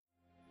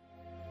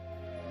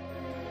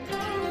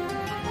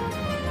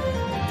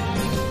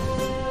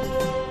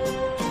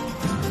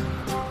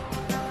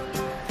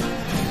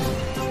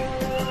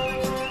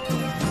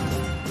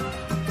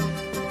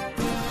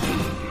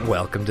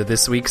welcome to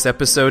this week's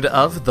episode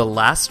of The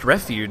Last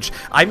Refuge.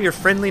 I'm your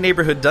friendly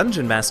neighborhood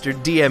dungeon master,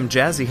 DM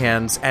Jazzy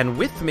Hands, and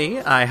with me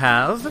I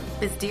have...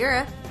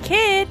 Bizdira,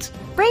 Kit,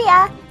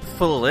 Bria,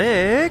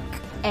 Flick,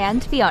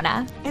 and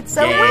Fiona. It's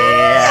so weird!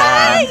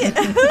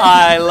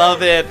 I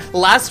love it!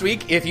 Last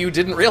week, if you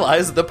didn't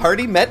realize, the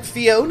party met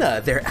Fiona,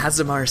 their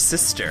Aasimar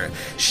sister.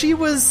 She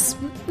was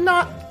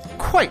not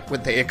quite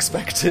what they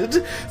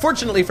expected.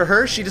 Fortunately for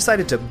her, she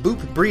decided to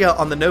boop Bria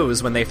on the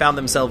nose when they found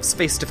themselves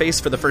face to face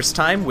for the first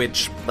time,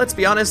 which, let's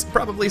be honest,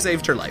 probably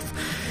saved her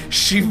life.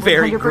 She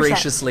very 100%.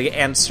 graciously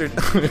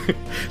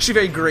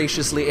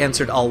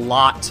answered a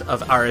lot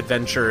of our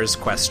adventurers'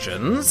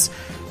 questions.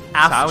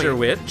 After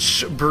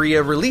which,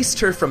 Bria released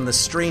her from the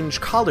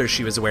strange collar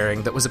she was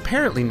wearing that was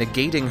apparently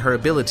negating her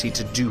ability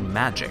to do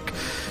magic.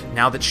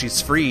 Now that she's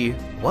free,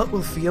 what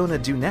will Fiona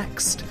do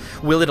next?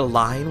 Will it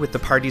align with the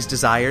party's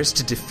desires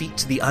to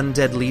defeat the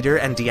undead leader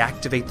and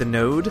deactivate the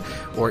node?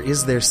 Or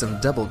is there some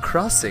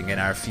double-crossing in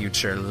our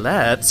future?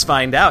 Let's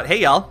find out. Hey,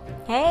 y'all.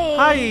 Hey.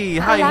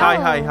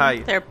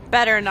 Hi. there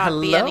better not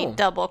be Hello. any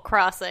double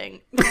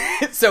crossing.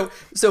 So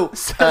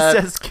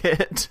Says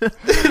Kit. so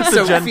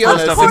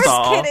Fiona, Of Of course,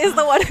 all. Kit is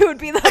the one who would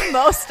be the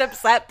most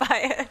upset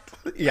by it.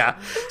 yeah.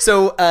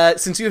 So,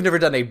 since you have never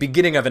done a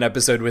beginning of an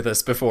episode with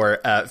us before,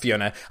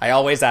 Fiona, I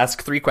always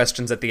ask 3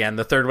 questions at the end.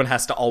 The third one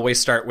has to always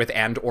start with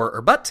and,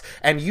 or but,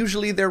 and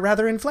usually they're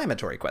rather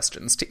inflammatory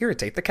questions to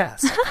irritate the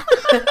cast.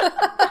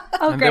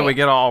 Oh, And great. then we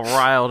get all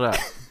riled up.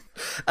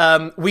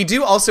 We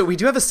do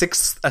have a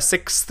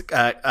sixth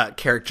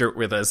character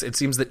with us. It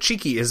seems that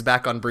Cheeky is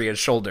back on Bria's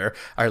shoulder.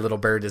 Our little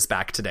bird is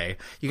back today.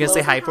 You gonna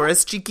say hi for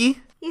us,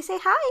 Cheeky? You say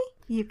hi.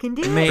 You can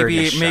do it.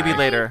 Maybe shy.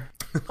 later.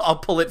 I'll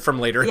pull it from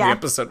later in the Yeah.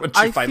 episode when she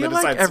I finally feel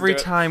like decides every to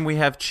do it. time we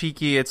have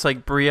Cheeky, it's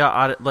like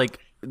Bria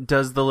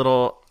does the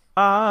little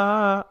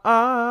like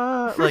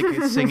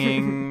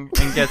singing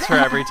and gets her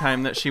every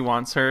time that she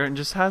wants her and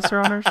just has her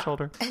on her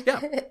shoulder.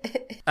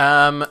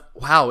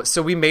 Wow.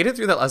 So we made it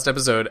through that last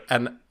episode,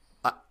 and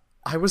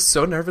I was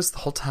so nervous the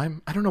whole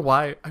time. I don't know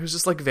why. I was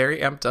just like very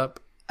amped up.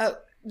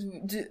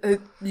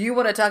 You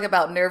want to talk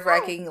about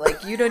nerve-wracking?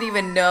 Like, you don't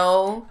even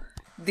know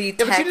the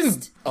but you didn't-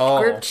 text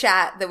Oh. group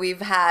chat that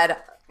we've had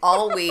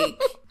all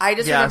week. I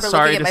just Yeah, remember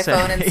sorry looking at to my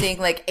phone say. and seeing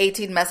like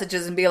 18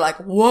 messages and being like,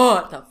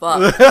 what the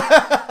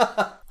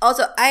fuck?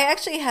 Also, I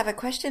actually have a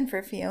question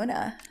for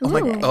Fiona.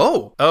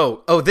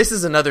 This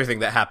is another thing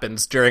that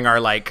happens during our,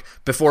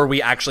 before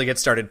we actually get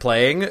started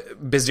playing.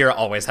 Bizdira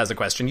always has a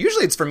question.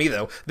 Usually it's for me,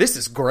 though. This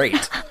is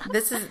great.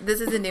 This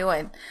is a new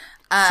one.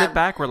 Sit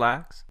back,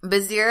 relax.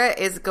 Bazira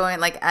is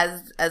going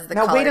as the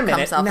Now, collar wait a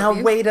minute. comes off Now, of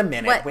you. wait a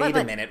minute. What? Wait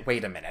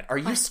a minute. Are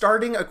you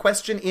starting a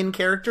question in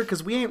character?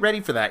 Because we ain't ready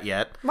for that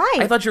yet. Right.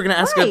 I thought you were going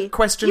to ask a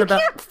question you about...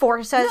 You can't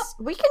force us.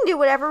 We can do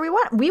whatever we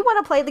want. We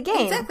want to play the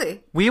game.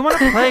 Exactly. We want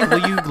to play.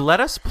 Will you let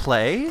us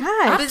play?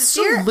 God.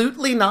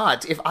 Absolutely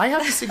not. If I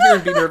have to sit here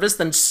and be nervous,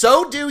 then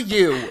so do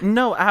you.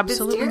 No,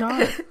 absolutely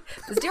not.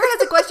 Bazira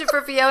has a question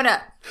for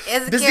Fiona.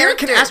 As a Bizdira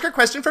character. can ask her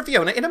question for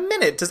Fiona in a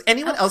minute. Does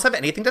anyone else have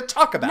anything to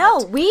talk about?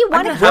 No, we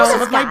want to I'm kill gonna have some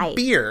this of my guy.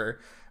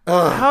 beer.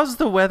 How's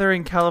the weather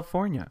in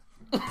California?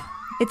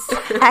 It's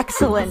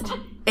excellent.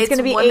 It's going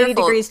to be 80 wonderful.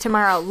 degrees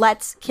tomorrow.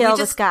 Let's kill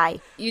this guy.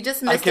 You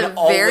just missed can a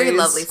very always-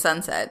 lovely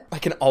sunset. I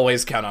can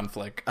always count on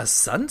Flick. A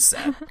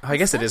sunset? Oh, I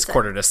guess it is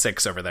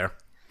 5:45 over there.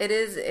 It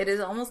is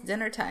almost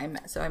dinner time,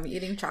 so I'm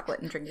eating chocolate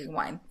and drinking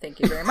wine.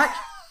 Thank you very much.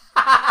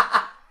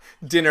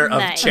 Dinner of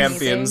Nice.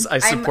 champions. I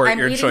support I'm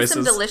your eating choices.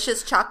 some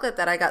delicious chocolate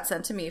that I got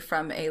sent to me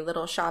from a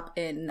little shop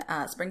in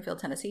Springfield,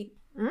 Tennessee.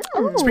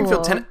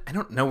 Springfield, I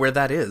don't know where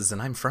that is,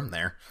 and I'm from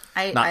there.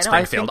 I Not don't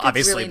Springfield, think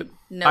obviously. Really But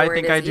know I where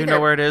think it is I do either. know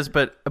where it is,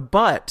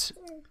 but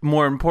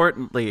more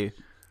importantly,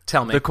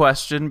 tell me. the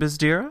question,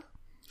 Bizdira?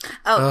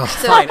 Oh,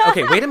 so Fine.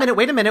 Okay, wait a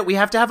minute. We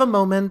have to have a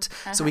moment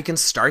so we can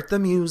start the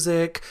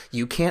music.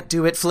 You can't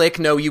do it, Flick.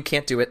 No, you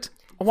can't do it.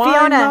 Why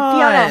Fiona,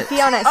 not?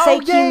 Fiona, say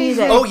cue yay.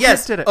 music. Oh,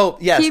 yes. did it. Oh,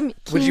 yes. Cue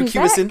Would you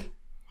cue us in? music?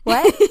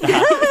 What?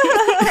 Can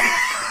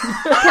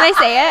I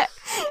say it?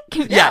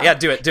 Yeah,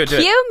 do it.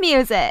 Cue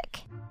music.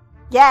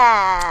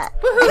 Yeah.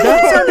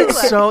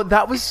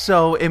 That was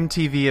so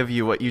MTV of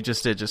you, what you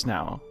just did just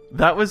now.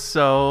 That was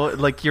so,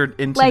 your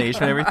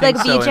intonation and everything,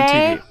 like so VJ?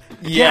 MTV.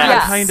 Yeah,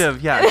 Yes. kind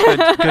of.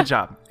 Yeah, good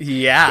job.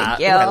 Yeah.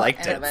 Thank you. Ooh, I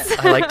liked I it. love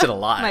it. I liked it a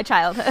lot. My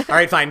childhood. All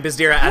right, fine.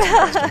 Bizdira, ask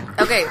your question.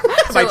 okay,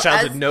 My so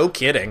childhood, no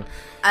kidding.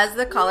 as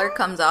the collar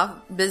comes off,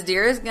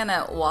 Bizdira is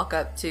gonna walk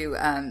up to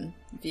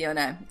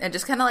Fiona and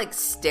just kind of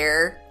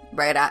stare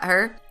right at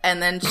her,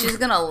 and then she's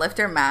gonna lift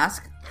her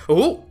mask.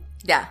 Ooh.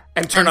 Yeah,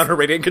 And turn on her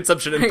radiant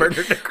consumption and burn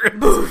her to crisp.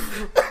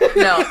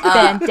 no,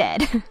 Then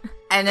dead.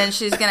 and then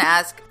she's gonna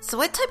ask, "So,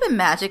 what type of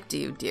magic do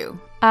you do?"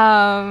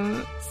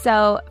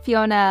 So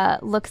Fiona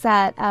looks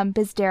at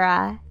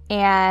Bizdira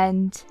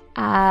and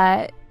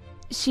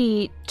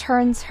she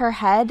turns her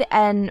head,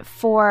 and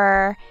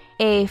for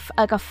a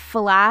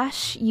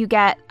flash, you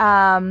get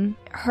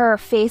her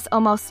face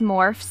almost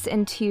morphs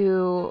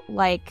into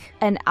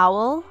an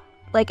owl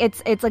like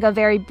it's like a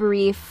very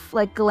brief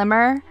like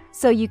glimmer.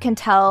 So you can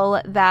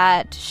tell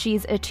that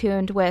she's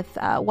attuned with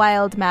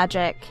wild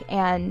magic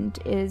and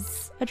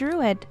is a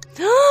druid.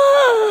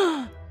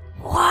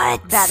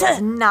 What? That is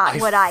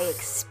not what I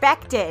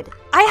expected.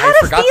 I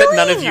forgot that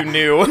none of you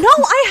knew. No,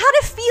 I had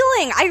a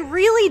feeling. I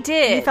really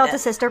did. You felt a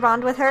sister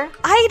bond with her?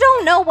 I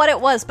don't know what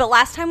it was, but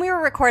last time we were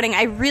recording,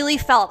 I really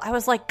felt, I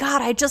was like,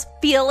 God, I just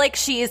feel like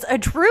she's a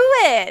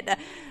druid.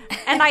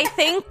 And I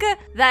think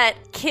that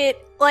Kit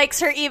likes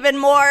her even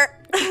more.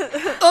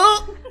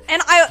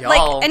 And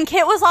and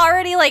Kit was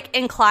already like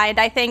inclined,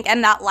 I think,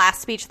 and that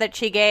last speech that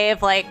she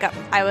gave, like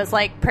I was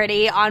like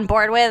pretty on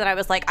board with, and I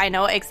was like, I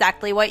know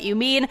exactly what you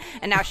mean,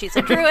 and now she's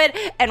a druid,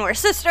 and we're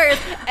sisters,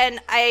 and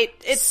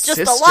it's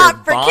just a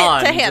lot for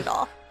Kit to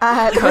handle.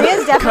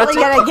 Bria's definitely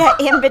gonna get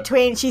in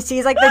between. She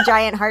sees like the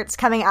giant hearts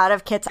coming out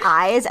of Kit's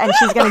eyes, and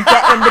she's gonna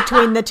get in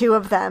between the two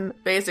of them.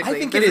 Basically, I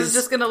think this it is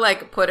just gonna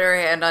like put her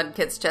hand on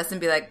Kit's chest and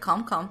be like,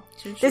 calm.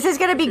 This is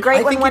gonna be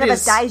great. When one of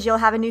us dies, you'll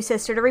have a new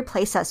sister to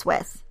replace us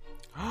with.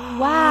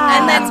 Wow.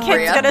 And then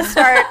Kit's gonna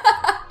start,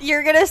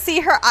 you're gonna see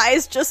her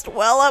eyes just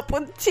well up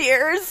with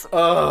tears.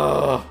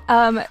 I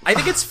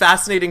think it's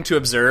fascinating to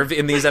observe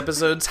in these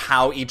episodes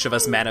how each of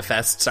us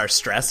manifests our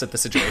stress at the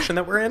situation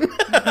that we're in.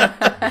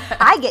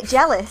 I get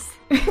jealous.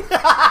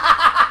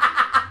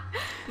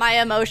 My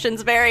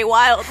emotions vary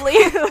wildly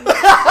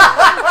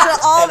to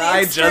all And the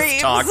I extremes.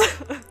 just talk.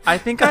 I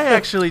think I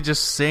actually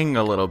just sing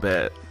a little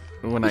bit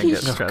when I get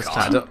stressed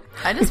out. God.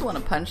 I just want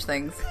to punch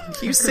things.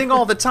 You sing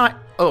all the time.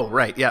 Oh,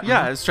 right, yeah.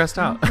 Yeah, it's stressed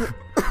out. All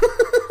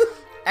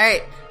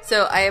right,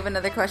 so I have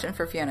another question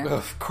for Fiona.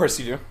 Of course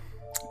you do.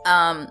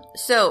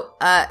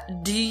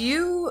 Do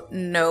you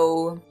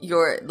know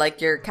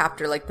your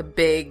captor, like the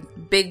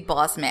big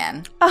boss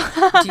man?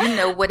 Do you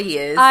know what he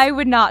is? I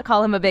would not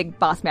call him a big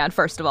boss man,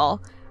 first of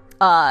all.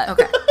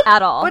 Okay.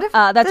 At all. What if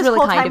That's this really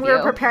whole kind time of we you.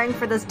 were preparing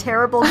for this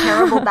terrible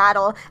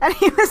battle, and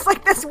he was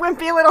like this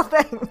wimpy little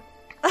thing?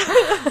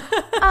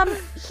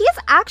 He's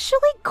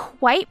actually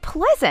quite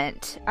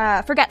pleasant.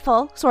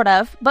 Forgetful, sort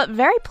of, but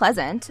very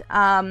pleasant.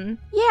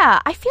 Yeah,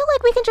 I feel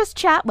like we can just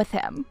chat with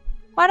him.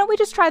 Why don't we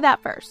just try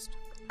that first?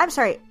 I'm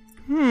sorry.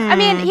 I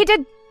mean, he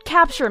did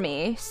capture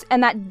me,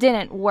 and that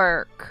didn't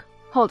work.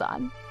 Hold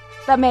on.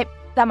 That might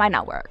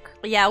not work.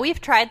 Yeah, we've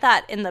tried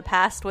that in the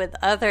past with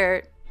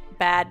other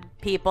bad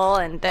people,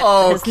 and it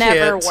Oh, has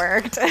never Kit.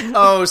 worked.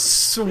 Oh,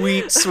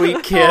 sweet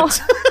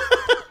Kit.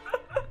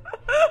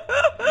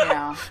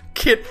 Yeah.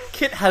 Kit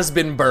has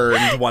been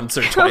burned once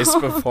or twice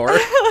before.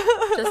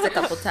 Just a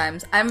couple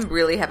times. I'm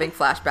really having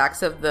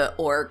flashbacks of the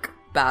orc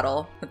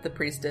battle with the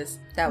priestess.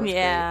 That was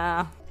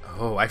Yeah.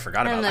 Oh, I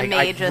forgot And about the that.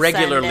 I Mage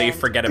regularly Ascendant.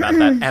 forget about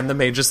that. And the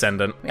Mage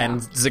Ascendant.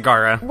 And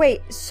Zagara.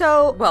 Wait,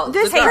 so Well,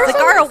 this Hey, Zagara-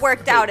 Zagara Zagara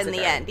worked out in hates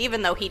the it. end,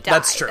 even though he died.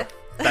 That's true.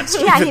 That's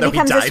true. yeah, even he though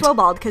becomes a died.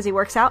 swobald because he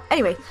works out.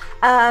 Anyway,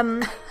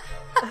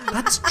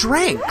 That's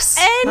Dranks.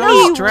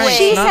 Anyway, Drank,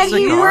 she not said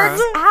he Zagara.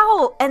 works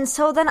out, and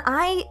so then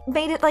I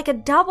made it like a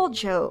double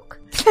joke.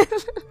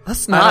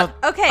 That's not.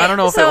 Okay, I don't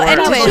know if so it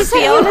works. anyway, She said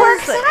he Fiona's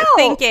works out.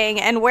 thinking,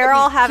 and we're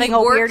all having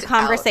a worked weird out.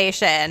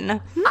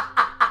 conversation.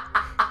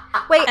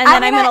 Wait, And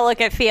then I'm going to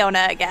look at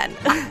Fiona again.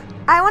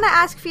 I want to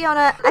ask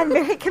Fiona, I'm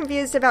very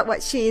confused about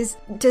what she's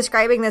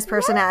describing this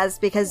person as,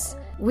 because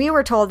we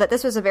were told that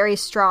this was a very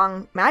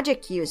strong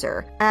magic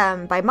user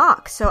by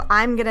Mox. So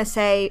I'm going to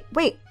say,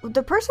 wait,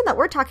 the person that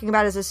we're talking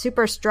about is a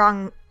super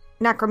strong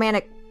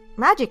necromantic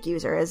magic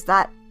user. Is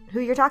that who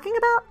you're talking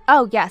about?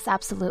 Oh, yes,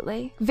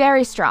 absolutely.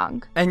 Very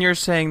strong. And you're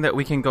saying that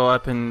we can go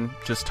up and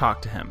just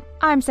talk to him.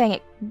 I'm saying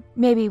it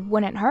maybe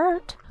wouldn't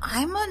hurt.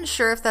 I'm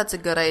unsure if that's a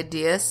good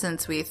idea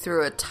since we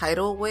threw a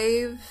tidal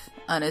wave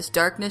on his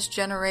darkness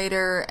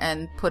generator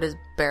and put his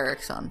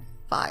barracks on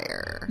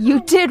fire.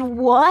 You did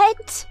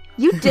what?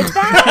 You did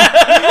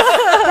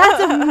that?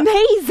 That's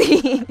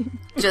amazing.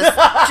 Just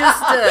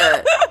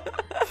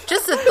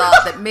a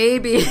thought that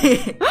maybe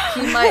he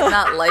might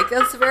not like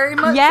us very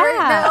much Yeah.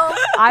 right now.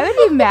 I would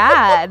be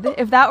mad.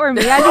 If that were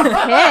me, I'd be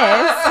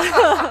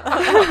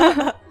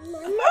pissed.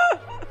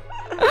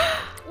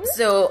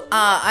 So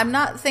I'm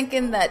not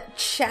thinking that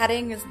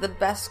chatting is the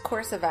best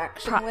course of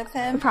action with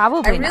him.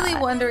 probably I'm really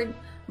not. wondering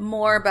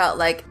more about,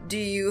 like, do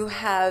you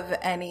have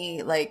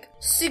any, like,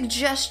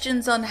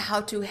 suggestions on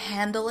how to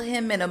handle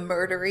him in a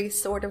murdery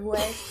sort of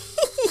way?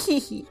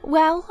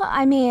 Well,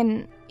 I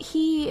mean,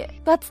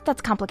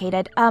 that's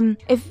complicated.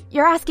 If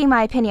you're asking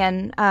my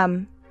opinion,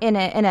 in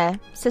a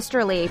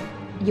sisterly,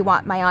 you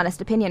want my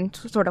honest opinion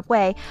sort of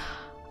way,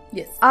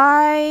 Yes.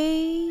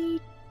 I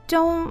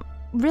don't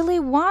really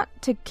want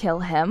to kill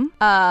him,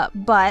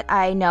 but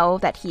I know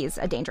that he's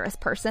a dangerous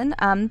person,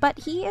 but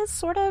he is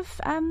sort of,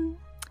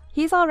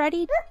 he's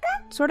already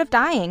sort of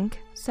dying,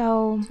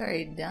 so...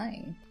 Sorry,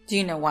 dying. Do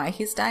you know why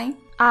he's dying?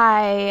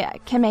 I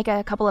can make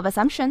a couple of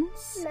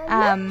assumptions,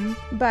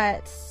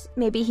 but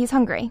maybe he's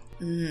hungry.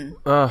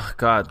 Oh,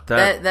 God.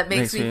 That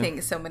makes me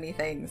think so many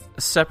things.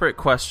 A separate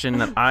question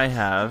that I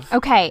have.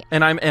 Okay.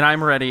 And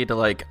I'm ready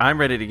to I'm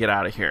ready to get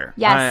out of here.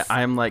 Yes.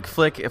 I'm like,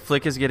 Flick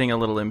is getting a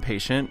little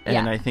impatient,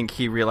 and I think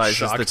he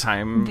realizes the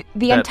time.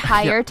 The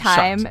entire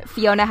time,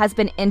 Fiona has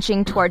been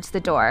inching towards the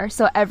door.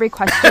 So every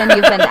question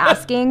you've been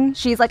asking,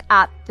 she's like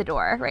at the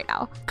door right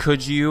now.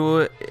 Could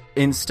you,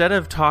 instead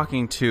of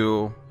talking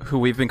to who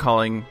we've been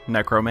calling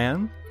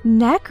Necroman,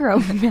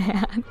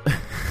 Necroman.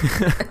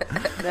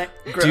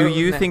 do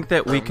you think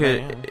that we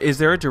could? Is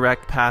there a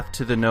direct path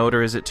to the node,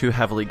 or is it too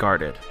heavily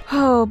guarded?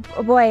 Oh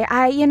boy,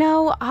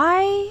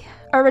 I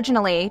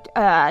originally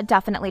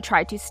definitely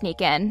tried to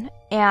sneak in,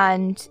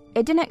 and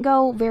it didn't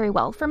go very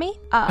well for me.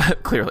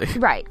 Clearly,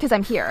 right? Because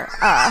I'm here.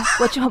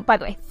 Which, by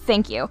the way,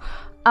 thank you.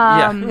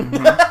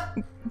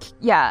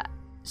 Yeah.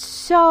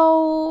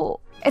 So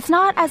it's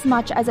not as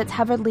much as it's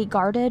heavily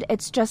guarded.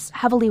 It's just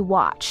heavily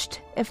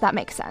watched, if that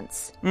makes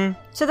sense.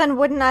 So then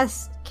wouldn't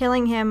us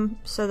killing him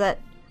so that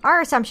our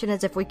assumption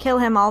is if we kill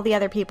him, all the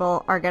other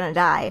people are going to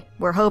die.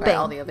 We're hoping. Right,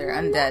 all the other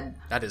undead.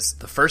 That is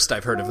the first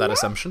I've heard of that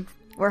assumption.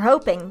 We're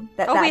hoping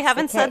that that's we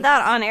haven't said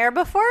that on air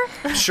before?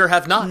 Sure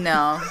have not.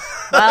 No.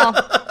 Well,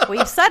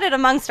 we've said it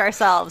amongst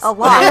ourselves a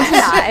lot of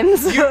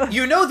times.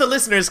 You know the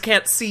listeners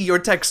can't see your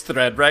text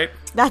thread, right?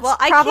 That's well,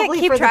 I can't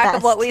keep track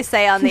of what we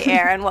say on the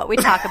air and what we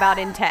talk about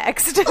in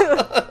text.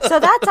 So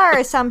that's our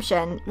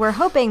assumption. We're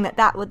hoping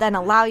that would then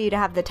allow you to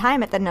have the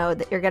time at the node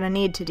that you're going to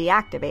need to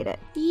deactivate it.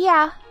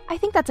 Yeah, I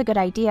think that's a good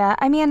idea.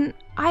 I mean,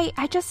 I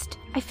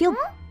feel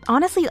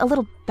honestly a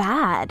little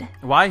bad.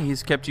 Why?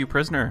 He's kept you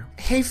prisoner.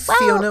 Hey,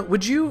 Fiona,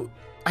 would you...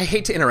 I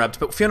hate to interrupt,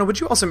 but Fiona, would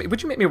you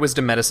make me a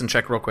wisdom medicine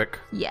check real quick?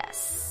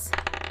 Yes.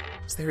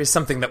 There is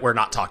something that we're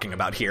not talking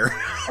about here.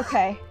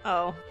 Okay.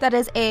 Oh. That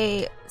is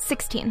a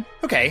 16.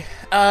 Okay.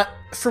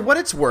 For what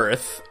it's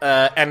worth,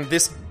 and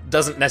this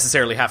doesn't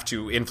necessarily have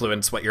to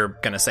influence what you're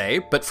going to say,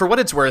 but for what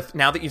it's worth,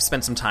 now that you've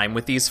spent some time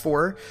with these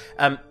four,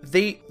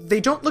 they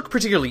don't look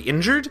particularly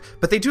injured,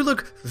 but they do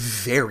look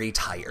very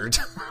tired.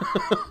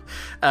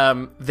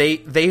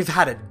 They've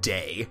had a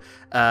day.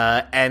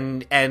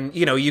 And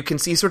you can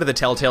see sort of the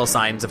telltale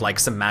signs of like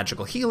some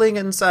magical healing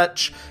and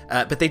such,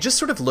 but they just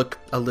sort of look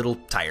a little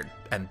tired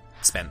and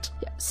spent.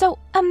 Yeah. So,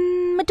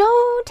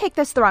 don't take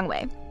this the wrong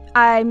way.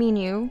 I mean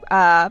you,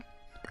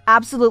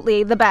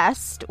 absolutely the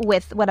best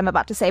with what I'm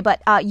about to say,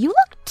 but you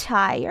look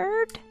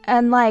tired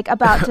and like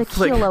about to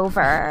keel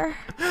over.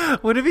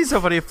 Would it be so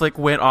funny if Flick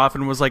went off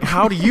and was like,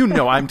 "How do you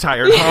know I'm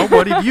tired, huh?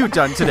 What have you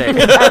done today?" I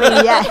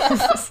mean,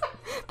 yes.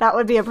 That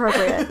would be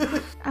appropriate.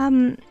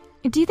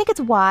 Do you think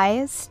it's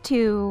wise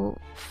to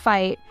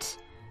fight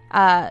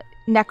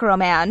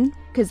Necroman?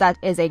 Because that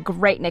is a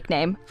great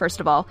nickname,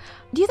 first of all.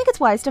 Do you think it's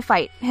wise to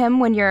fight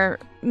him when you're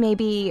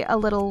maybe a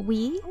little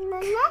weak?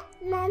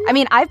 I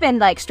mean, I've been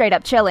like straight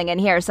up chilling in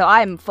here, so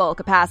I'm full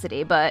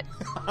capacity, but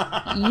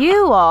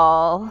you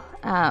all...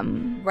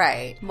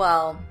 Right.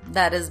 Well,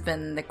 that has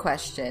been the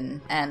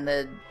question and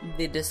the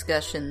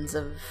discussions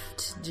of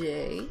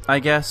today. I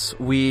guess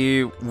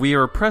we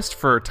are pressed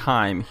for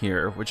time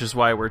here, which is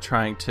why we're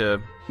trying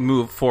to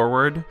move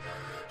forward,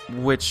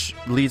 which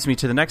leads me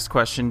to the next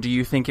question. Do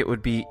you think it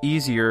would be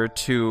easier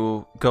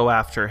to go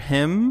after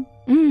him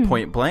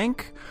point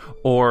blank,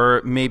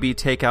 or maybe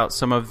take out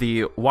some of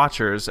the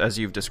Watchers as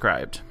you've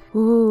described?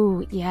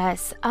 Ooh,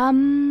 yes.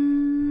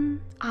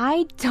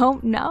 I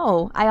don't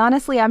know.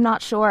 I'm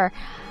not sure.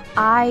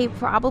 I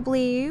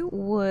probably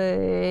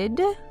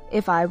would,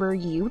 if I were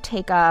you,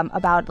 take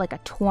about like a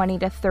 20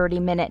 to 30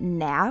 minute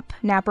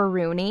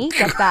napperoonie,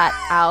 get that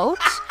out.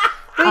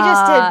 We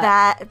just did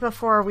that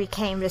before we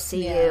came to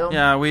see you.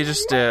 Yeah, we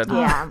just did.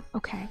 Yeah.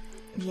 Okay.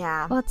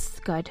 Yeah. Well, that's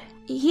good.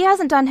 He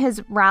hasn't done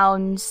his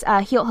rounds.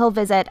 He'll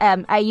visit.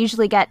 I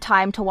usually get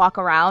time to walk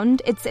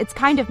around. It's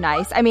kind of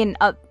nice. I mean,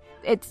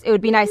 it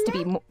would be nice to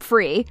be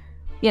free,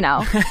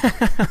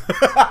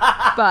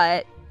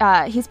 but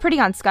he's pretty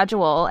on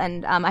schedule,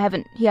 and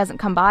he hasn't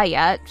come by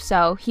yet,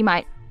 so he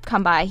might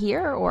come by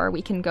here, or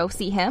we can go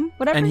see him.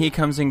 Whatever. And he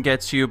comes and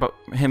gets you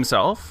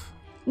himself?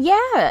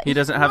 Yeah. He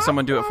doesn't have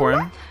someone do it for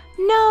him?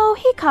 No,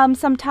 he comes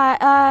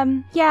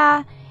sometime.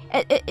 Yeah.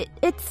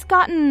 It's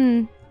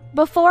gotten...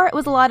 Before, it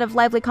was a lot of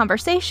lively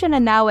conversation,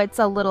 and now it's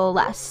a little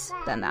less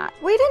than that.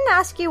 We didn't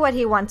ask you what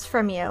he wants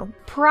from you.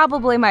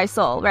 Probably my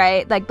soul,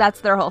 right? Like, that's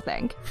their whole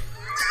thing.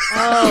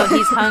 Oh,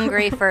 he's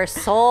hungry for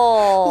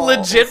soul.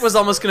 Legit was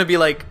almost going to be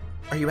like,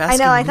 are you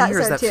asking I me, thought or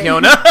is so that too.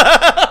 Fiona?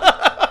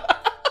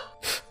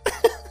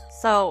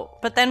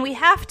 But then we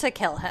have to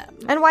kill him.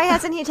 And why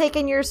hasn't he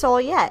taken your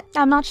soul yet?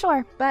 I'm not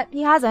sure, but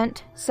he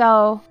hasn't.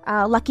 So,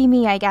 lucky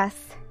me, I guess.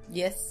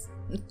 Yes.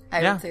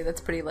 I would say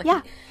that's pretty lucky.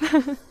 Yeah.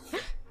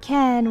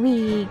 Can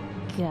we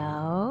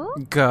go?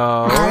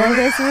 Go. Out of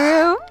this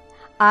room?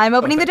 I'm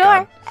opening the door.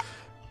 God.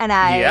 And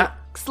I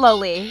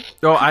slowly...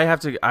 Oh, I have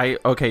to...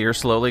 Okay, you're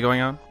slowly going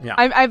on? Yeah.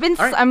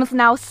 I'm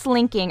now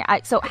slinking.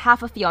 So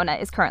half of Fiona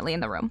is currently in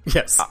the room.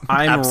 Yes.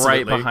 I'm absolutely.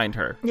 right behind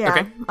her. Yeah,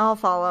 Okay. I'll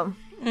follow.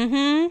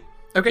 Mm-hmm.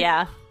 Okay.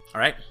 Yeah.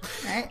 All right.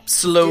 All right.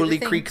 Slowly Do the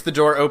thing. creak the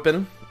door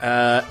open,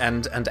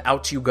 and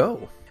out you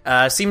go.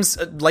 Seems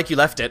like you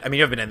left it. I mean,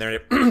 you haven't been in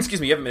there.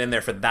 Excuse me, you haven't been in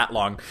there for that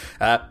long.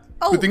 But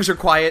things are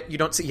quiet. You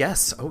don't see.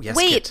 Yes. Oh, yes.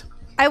 Wait, Kit.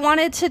 I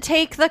wanted to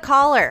take the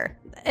collar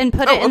and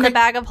put it in the okay.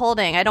 bag of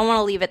holding. I don't want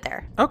to leave it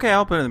there. Okay,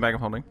 I'll put it in the bag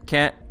of holding.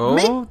 Can't.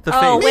 Oh, the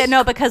Oh, face. wait,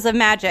 no, because of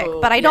magic.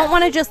 But I don't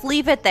want to just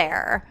leave it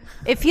there.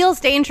 It feels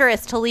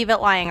dangerous to leave it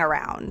lying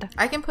around.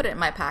 I can put it in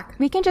my pack.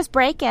 We can just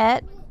break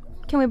it.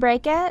 Can we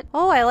break it?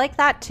 Oh, I like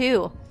that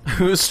too.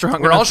 Who's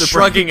strong? We're all enough to break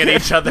shrugging it?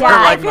 at each other. Yeah,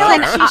 I like, feel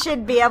like she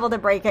should be able to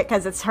break it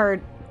because it's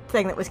her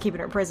thing that was keeping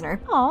her prisoner.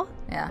 Oh,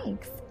 Yeah.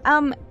 thanks.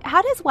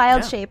 How does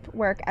wild shape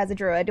work as a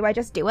druid? Do I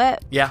just do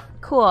it? Yeah.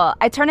 Cool.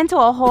 I turn into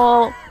a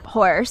whole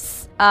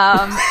horse.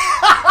 And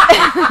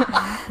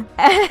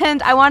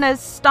I want to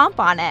stomp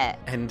on it.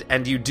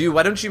 And you do.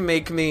 Why don't you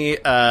make me,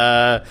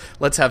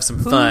 let's have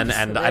some fun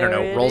and, I don't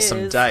know, there roll it some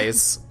is.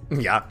 dice.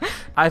 Yeah.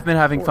 I've been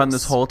having fun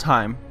this whole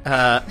time.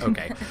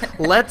 Okay.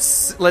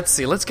 Let's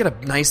see. Let's get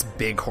a nice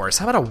big horse.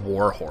 How about a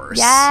war horse?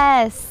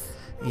 Yes.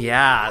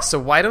 Yeah, so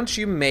why don't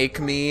you make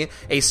me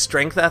a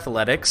strength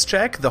athletics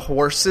check? The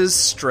horse's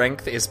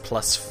strength is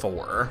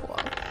 +4.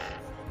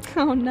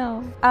 Oh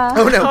no.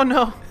 Oh,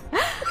 no.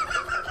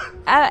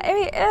 Oh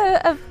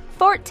no.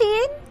 14?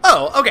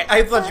 Oh, okay.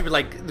 I thought you were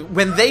like,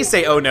 when they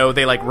say oh no,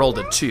 they like rolled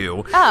a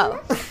 2. Oh.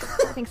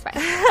 Thanks,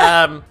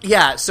 fine.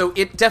 Yeah, so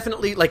it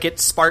definitely, like, it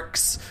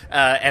sparks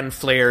and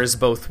flares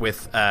both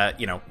with,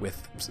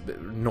 with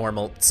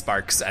normal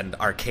sparks and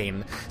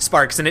arcane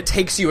sparks, and it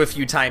takes you a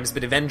few times,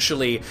 but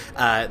eventually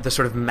the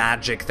sort of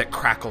magic that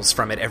crackles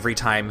from it every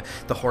time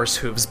the horse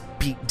hooves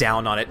beat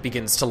down on it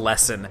begins to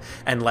lessen,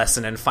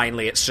 and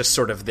finally it's just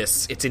sort of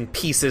this, it's in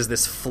pieces,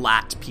 this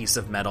flat piece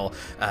of metal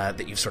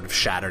that you've sort of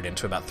shattered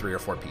into about 3 or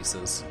 4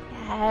 pieces.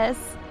 Yes.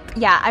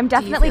 Yeah, I'm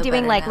definitely feel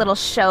doing better like now? little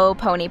show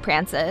pony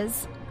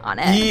prances on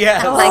it.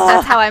 Yes. Like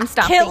that's how I'm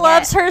stomping Kit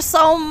loves it. her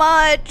so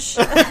much.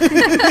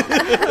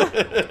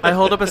 I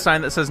hold up a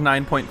sign that says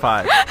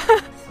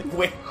 9.5.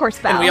 Wait.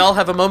 Horsebound. And we all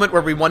have a moment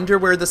where we wonder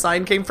where the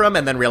sign came from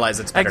and then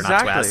realize it's better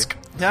not to ask.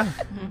 Yeah.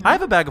 I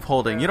have a bag of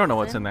holding. You don't know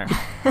what's in there.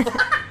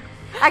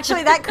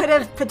 Actually, that could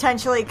have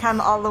potentially come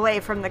all the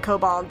way from the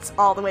kobolds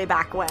all the way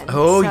back when.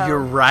 Oh, so- you're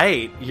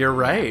right. You're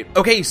right.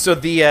 Okay, so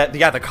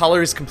the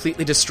collar is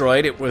completely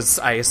destroyed. It was,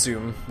 I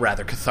assume,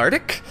 rather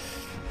cathartic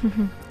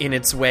in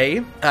its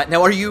way.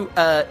 Now, are you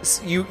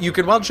you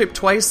can wild shape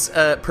twice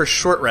per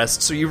short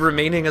rest? So you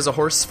remaining as a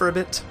horse for a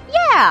bit?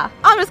 Yeah.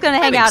 I'm just going to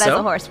hang think out so. as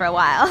a horse for a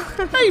while.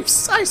 I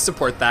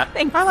support that.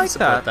 I like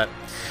support that.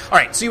 All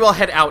right, so you all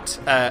head out,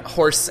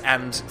 horse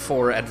and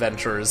 4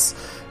 adventurers.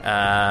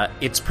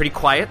 It's pretty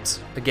quiet.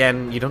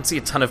 Again, you don't see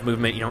a ton of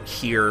movement. You don't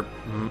hear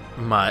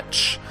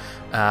much.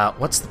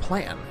 What's the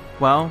plan?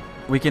 Well,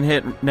 we can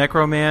hit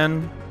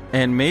Necroman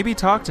and maybe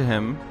talk to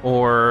him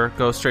or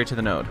go straight to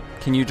the node.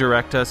 Can you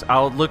direct us?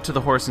 I'll look to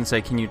the horse and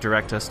say, can you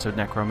direct us to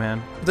Necroman?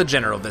 The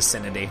general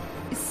vicinity.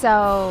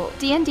 So,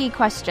 D&D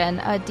question,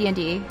 a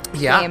D&D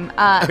Yeah. game.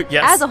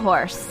 Yes. As a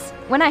horse,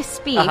 when I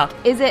speak,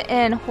 is it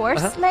in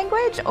horse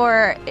language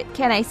or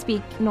can I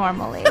speak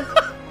normally?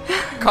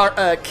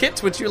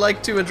 Kit, would you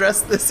like to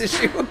address this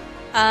issue?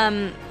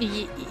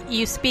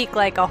 You speak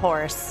like a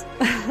horse.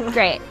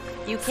 Great.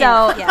 You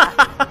So, can't. Yeah.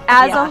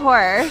 As Yeah. a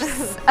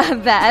horse,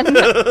 then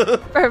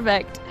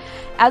perfect.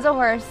 As a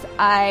horse,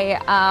 I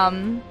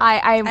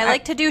I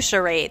like to do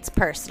charades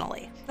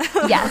personally.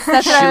 yes, that's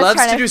what She I was loves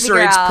trying to do figure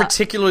charades, out.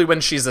 particularly when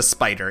she's a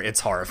spider.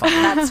 It's horrifying.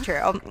 That's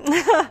true.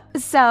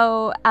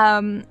 So,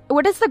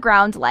 what is the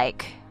ground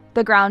like?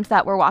 The ground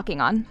that we're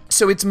walking on.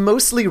 So it's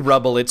mostly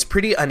rubble. It's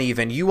pretty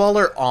uneven. You all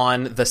are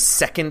on the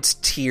second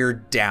tier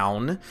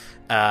down.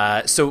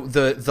 So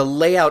the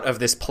layout of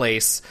this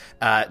place,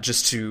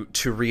 just to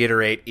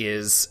reiterate,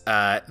 is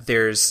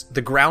there's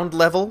the ground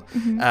level,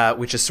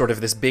 which is sort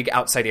of this big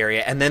outside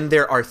area, and then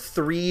there are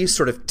 3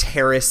 sort of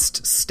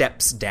terraced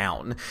steps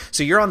down.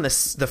 So you're on the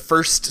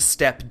first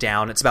step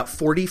down. It's about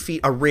 40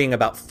 feet, a ring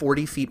about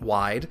 40 feet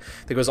wide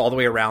that goes all the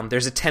way around.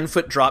 There's a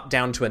 10-foot drop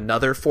down to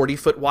another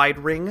 40-foot wide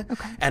ring,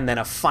 and then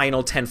a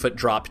final 10-foot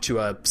drop to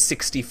a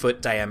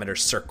 60-foot diameter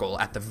circle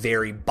at the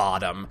very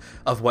bottom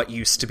of what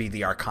used to be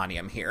the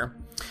Arcanium here.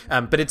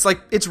 But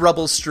it's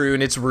rubble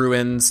strewn, it's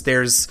ruins.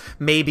 There's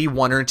maybe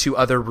 1 or 2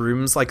 other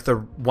rooms like the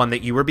one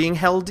that you were being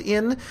held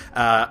in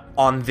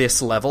on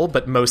this level,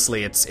 but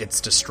mostly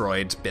it's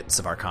destroyed bits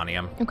of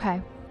Arcanium.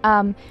 Okay.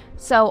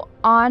 So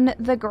on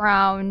the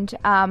ground,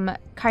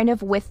 kind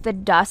of with the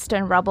dust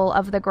and rubble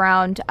of the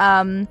ground,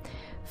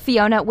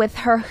 Fiona with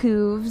her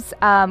hooves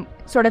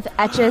sort of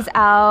etches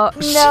out.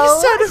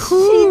 No, said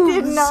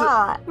she did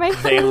not.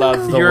 They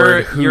love the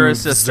word hooves. You're a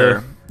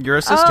sister. You're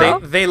a sister.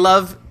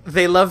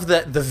 They love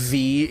the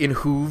V in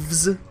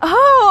hooves.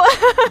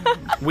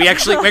 Oh! We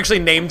actually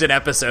named an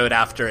episode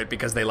after it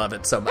because they love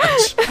it so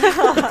much.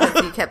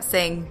 You kept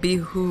saying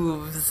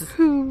behooves.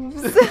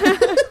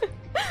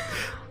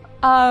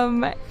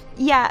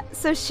 Yeah,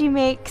 so she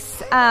makes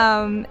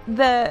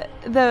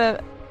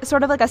the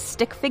sort of like a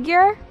stick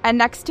figure, and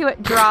next to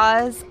it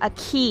draws a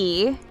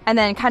key, and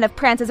then kind of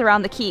prances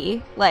around the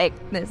key, like,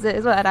 this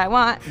is what I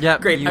want. Yeah,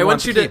 Great. I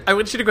want you to go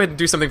ahead and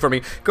do something for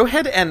me. Go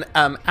ahead and,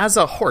 as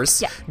a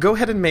horse, go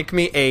ahead and make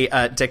me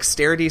a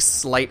dexterity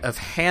sleight of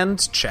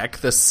hand check.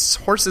 This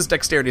horse's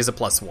dexterity is a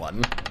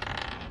 +1.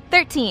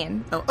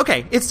 13. Oh,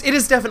 okay. It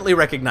is definitely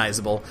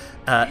recognizable.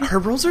 Her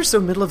rolls are so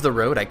middle of the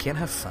road, I can't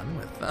have fun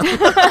with them.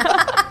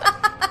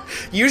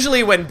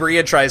 Usually when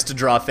Bria tries to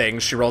draw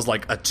things, she rolls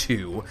like a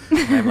 2.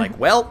 And I'm like,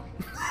 well...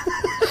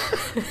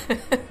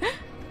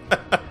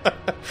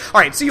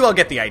 All right, so you all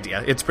get the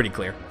idea. It's pretty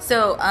clear.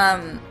 So,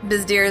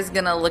 Bizdir is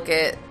gonna look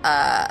at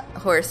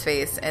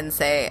Horseface and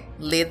say,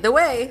 "Lead the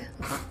way."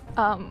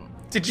 What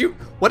did you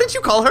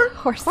call her?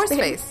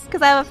 Horseface.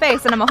 Because I have a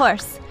face and I'm a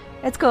horse.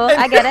 It's cool.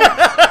 I get it.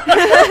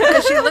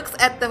 Because she looks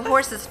at the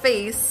horse's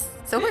face.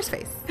 So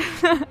Horseface.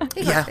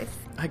 Hey, Yeah. Horseface.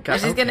 I got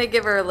She's gonna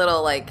give her a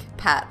little, like,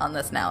 pat on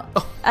the snout.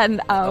 And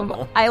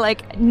I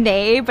like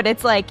neigh, but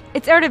it's like,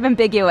 it's sort of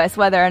ambiguous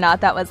whether or not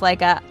that was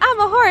like a, I'm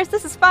a horse,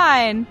 this is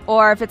fine.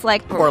 Or if it's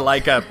like, Or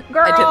like a...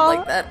 girl. I didn't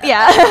like that.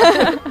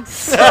 Yeah.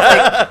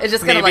 It's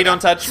just kind Maybe of like,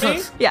 don't touch me?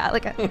 Yeah,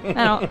 like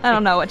I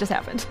don't know what just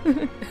happened.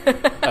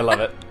 I love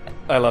it.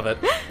 I love it.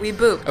 we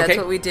boop. That's Okay.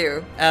 what we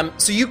do.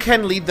 So you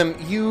can lead them.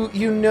 You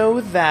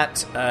know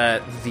that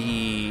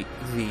the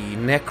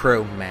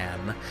Necro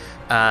Man.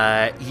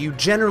 You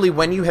generally,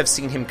 when you have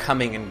seen him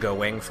coming and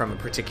going from a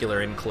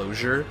particular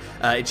enclosure,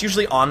 it's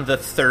usually on the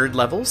 3rd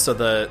level, so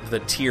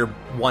the tier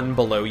 1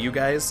 below you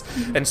guys,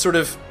 and sort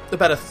of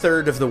about a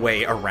third of the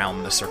way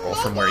around the circle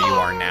from where you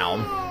are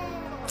now.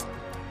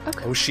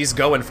 Okay. Oh, she's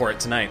going for it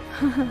tonight.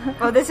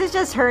 Oh, this is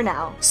just her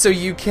now. So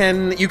you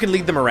can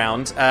lead them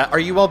around. Are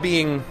you all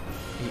being...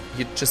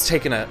 You just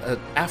taking an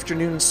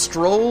afternoon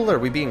stroll? Are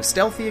we being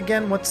stealthy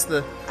again? What's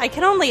the... I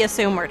can only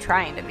assume we're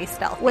trying to be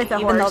stealthy, With a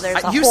even though horse.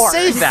 there's a You horse.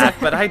 say that,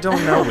 but I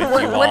don't know with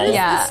you all. What is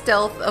Yeah. the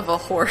stealth of a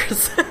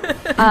horse?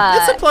 It's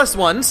a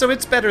 +1, so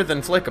it's better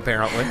than Flick,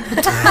 apparently.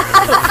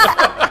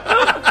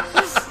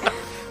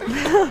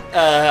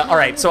 All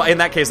right, so in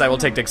that case, I will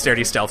take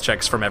dexterity stealth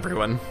checks from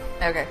everyone.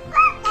 Okay.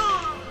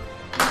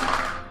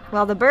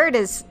 Well, the bird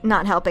is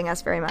not helping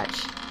us very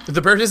much. The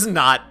bird is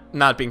not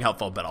being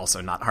helpful, but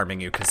also not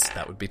harming you, because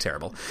that would be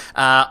terrible.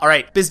 All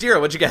right,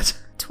 Bizdira, what'd you get?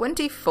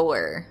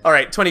 24. All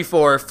right,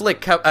 24.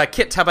 Flick,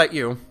 Kit, how about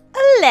you?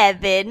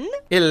 11.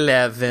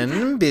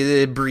 11.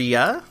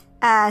 Bria.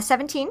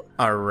 17.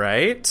 All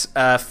right.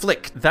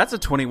 Flick. That's a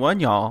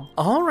 21, y'all.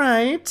 All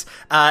right.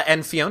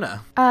 And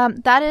Fiona.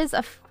 That is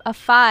a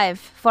 5,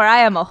 for I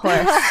am a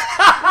horse.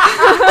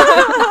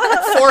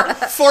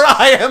 For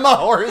I am a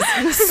horse.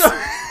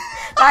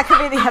 That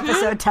could be the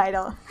episode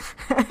title.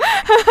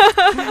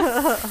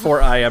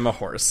 For I am a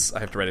horse. I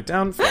have to write it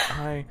down. For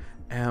I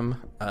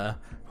am a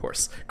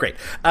horse. Great.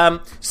 All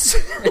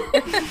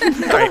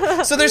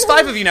right. So there's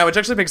 5 of you now, which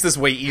actually makes this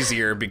way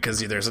easier because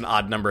there's an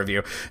odd number of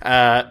you.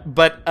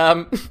 But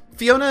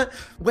Fiona,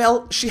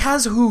 well, she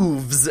has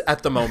hooves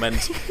at the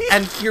moment,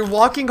 and you're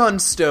walking on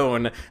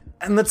stone.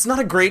 And that's not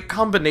a great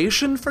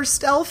combination for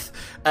stealth,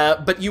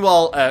 but you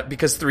all,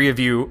 because 3 of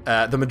you,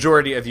 the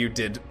majority of you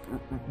did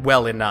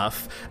well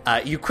enough,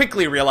 you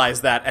quickly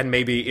realize that, and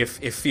maybe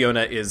if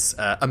Fiona is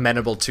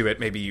amenable to it,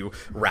 maybe you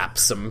wrap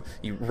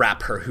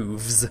her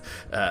hooves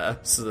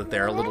so that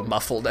they're a little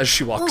muffled as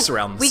she walks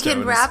around the We stones.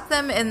 can wrap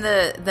them in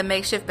the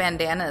makeshift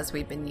bandanas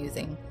we've been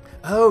using.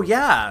 Oh,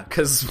 yeah,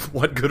 because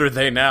what good are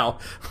they now?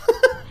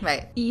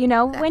 Right. You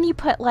know, when you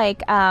put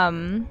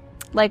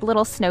like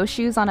little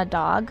snowshoes on a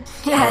dog?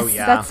 Yes. Oh,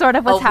 yeah. That's sort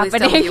of what's Oh, please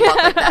tell me happening. you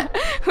walk like that.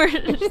 We're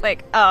just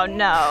like, oh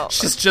no.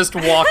 She's just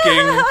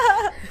walking.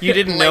 You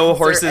didn't know Legs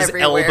are horses'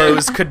 everywhere.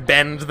 elbows could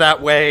bend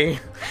that way.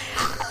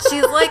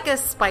 She's like a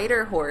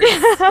spider horse.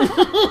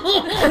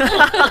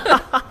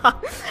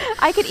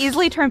 I could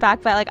easily turn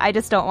back, but like I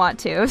just don't want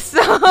to. So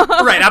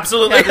Right,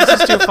 absolutely. This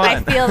is too I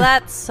fun. feel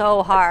that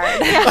so hard.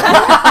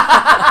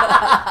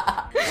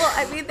 Well,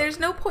 I mean, there's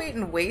no point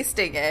in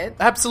wasting it.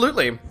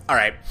 Absolutely. All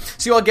right.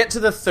 So you all get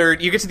to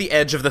you get to the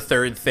edge of the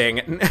 3rd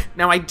thing.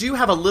 Now, I do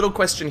have a little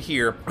question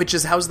here, which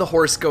is how's the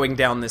horse going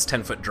down this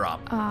 10-foot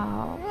drop?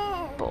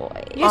 oh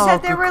boy. You said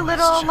there were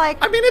little, like...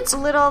 I mean, it's...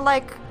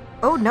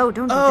 Oh, no,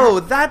 don't do Oh,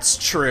 that. that's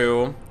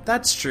true.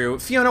 That's true.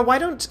 Fiona, why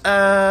don't,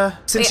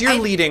 since Wait, you're I-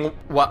 leading,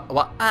 what,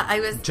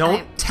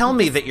 don't tell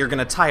me that you're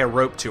gonna tie a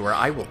rope to her.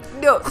 I will.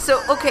 No,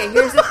 so, okay,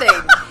 here's the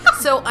thing.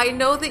 So, I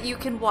know that you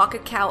can walk a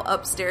cow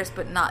upstairs,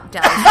 but not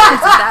downstairs.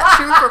 Is that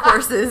true for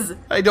horses?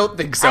 I don't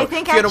think so. I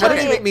think Fiona, why don't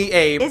actually... you make me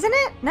a... Isn't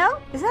it? No?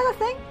 Is that a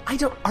thing?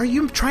 Are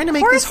you trying to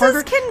make this harder?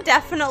 Horses can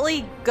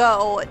definitely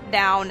go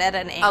down at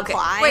an incline. Okay,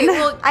 wait,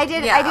 well, I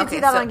did yeah, see okay,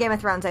 that so- on Game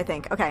of Thrones, I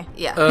think. Okay.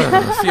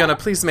 Yeah. Fiona,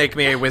 please make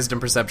me a wisdom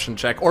perception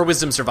check, or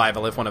wisdom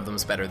survival if one of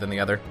them's better than the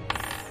other.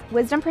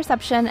 Wisdom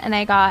perception, and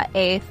I got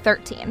a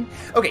 13.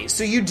 Okay,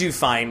 so you do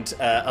find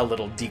a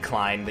little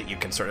decline that you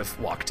can sort of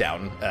walk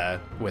down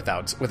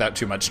without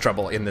too much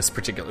trouble in this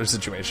particular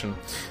situation.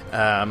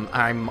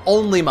 I'm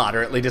only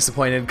moderately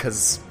disappointed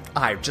because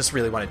I just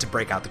really wanted to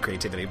break out the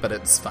creativity, but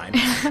it's fine.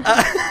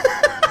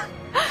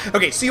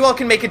 Okay, so you all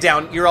can make it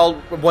down. You're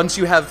all, once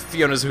you have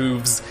Fiona's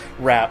hooves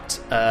wrapped,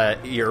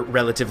 you're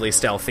relatively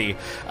stealthy.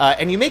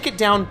 And you make it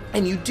down,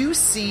 and you do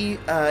see,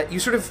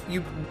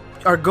 you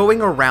are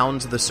going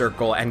around the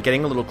circle and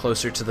getting a little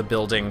closer to the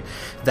building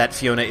that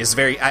Fiona is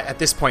at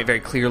this point,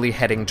 very clearly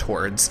heading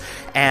towards.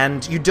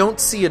 And you don't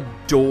see a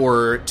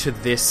door to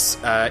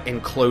this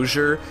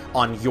enclosure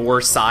on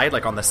your side,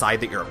 like on the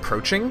side that you're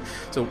approaching.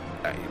 So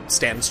it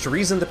stands to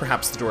reason that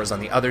perhaps the door is on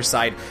the other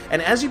side.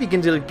 And as you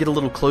begin to get a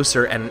little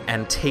closer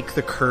and take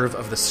the curve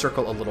of the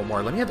circle a little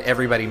more, let me have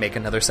everybody make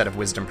another set of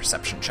wisdom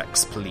perception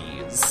checks,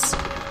 please.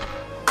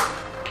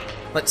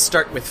 Let's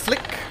start with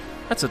Flick.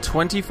 That's a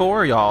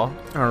 24, y'all.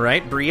 All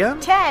right, Bria.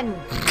 10.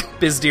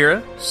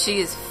 Bizdira. She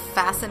is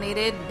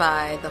fascinated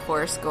by the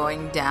horse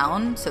going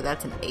down, so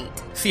that's an 8.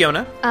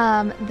 Fiona.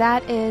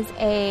 That is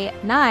a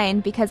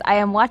 9 because I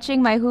am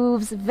watching my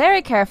hooves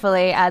very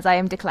carefully as I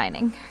am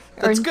declining.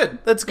 That's good.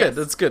 That's good.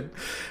 That's good.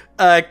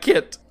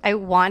 Kit. I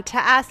want to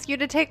ask you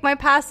to take my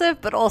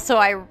passive, but also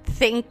I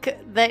think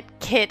that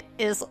Kit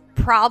is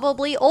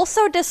probably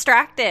also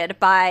distracted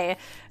by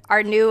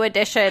our new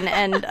addition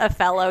and a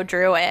fellow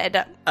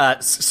druid.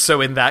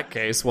 So in that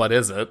case, what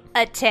is it?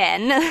 A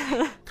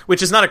 10.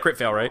 Which is not a crit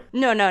fail, right?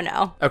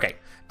 No. Okay.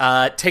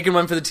 Taking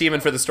one for the team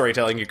and for the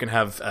storytelling, you can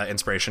have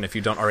inspiration if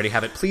you don't already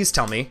have it. Please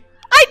tell me.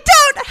 I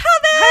don't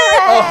have it!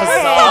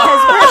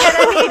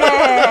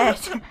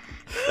 Because we're gonna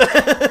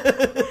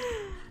need it.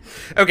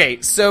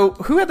 Okay, so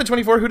who had the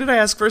 24? Who did I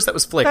ask first? That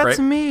was Flick, right? That's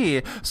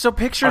me. So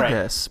picture All right.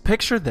 this.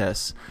 Picture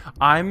this.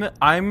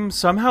 I'm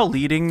somehow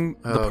leading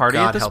the party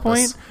God, at this help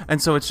point, us. and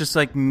so it's just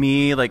like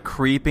me, like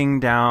creeping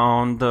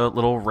down the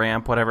little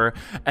ramp, whatever.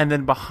 And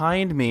then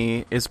behind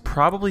me is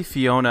probably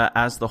Fiona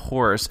as the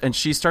horse, and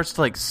she starts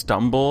to like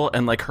stumble,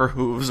 and like her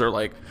hooves are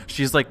like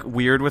she's like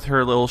weird with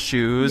her little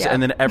shoes, Yeah.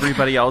 and then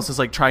everybody else is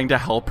like trying to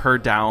help her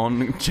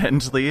down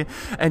gently,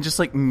 and just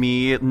like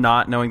me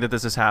not knowing that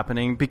this is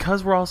happening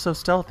because we're all so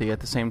stealthy at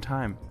the same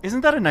time.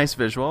 Isn't that a nice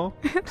visual?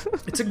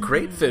 It's a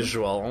great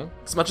visual.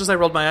 As much as I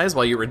rolled my eyes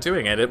while you were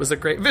doing it, it was a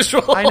great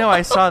visual. I know,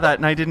 I saw that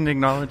and I didn't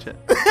acknowledge it.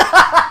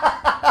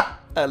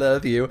 I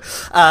love you.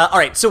 All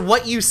right. So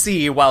what you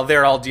see while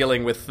they're all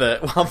dealing with the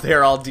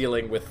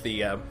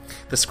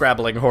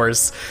scrabbling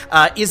horse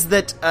is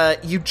that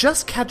you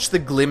just catch the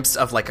glimpse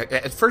of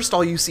at first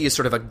all you see is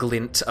sort of a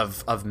glint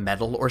of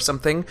metal or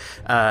something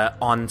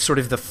on sort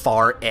of the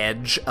far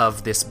edge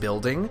of this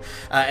building.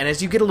 And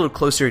as you get a little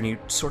closer and you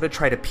sort of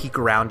try to peek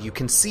around, you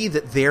can see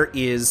that there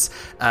is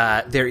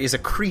a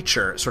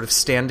creature sort of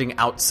standing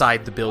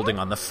outside the building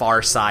on the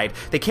far side.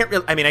 They can't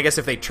really. I mean, I guess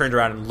if they turned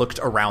around and looked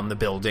around the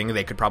building,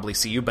 they could probably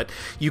see you, but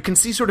you can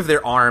see sort of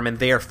their arm, and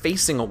they are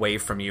facing away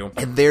from you,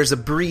 and there's a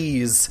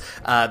breeze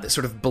that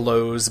sort of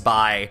blows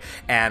by,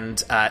 and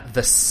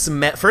the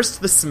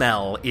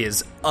smell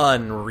is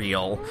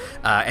unreal,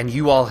 and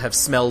you all have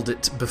smelled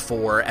it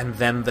before, and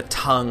then the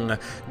tongue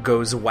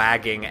goes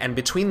wagging, and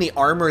between the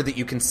armor that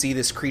you can see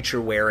this creature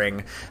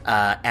wearing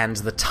and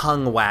the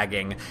tongue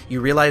wagging,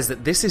 you realize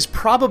that this is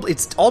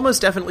it's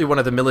almost definitely one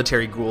of the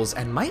military ghouls,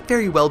 and might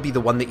very well be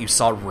the one that you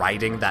saw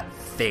riding that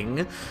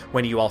thing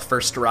when you all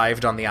first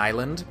arrived on the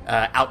island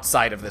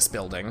outside of this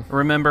building.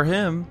 Remember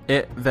him,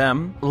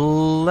 them.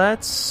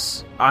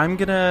 I'm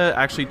gonna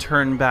actually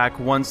turn back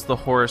once the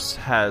horse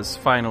has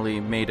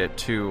finally made it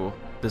to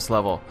this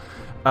level.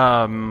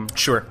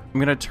 Sure. I'm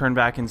gonna turn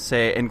back and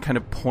kind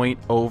of point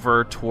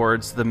over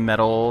towards the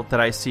metal that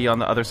I see on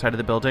the other side of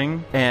the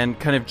building and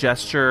kind of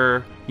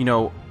gesture,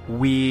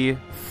 we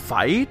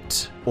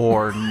fight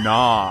or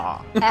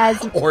nah.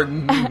 Or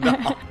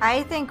nah.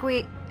 I think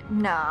we...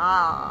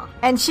 Nah.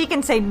 And she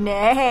can say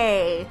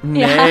nay.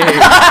 Nay.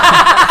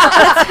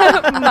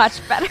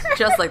 Much better.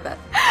 Just like that.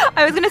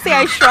 I was gonna say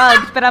I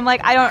shrugged, but I'm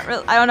like I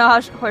don't know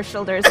how horse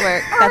shoulders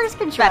work. That's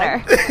can shrug.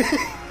 better.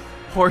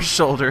 Horse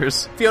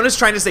shoulders. Fiona's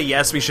trying to say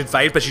yes, we should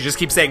fight, but she just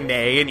keeps saying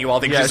nay, and you all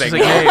think she's saying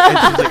like, no. nay.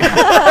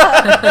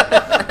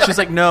 And she's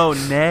like, no,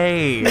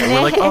 nay. And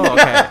we're like, oh,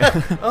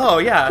 okay. Oh,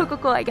 yeah.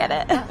 Cool, I get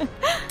it.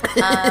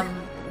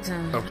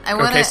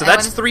 Okay, so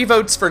that's 3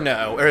 votes for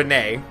no, or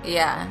nay.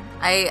 Yeah,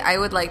 I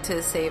would like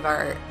to save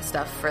our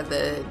stuff for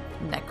the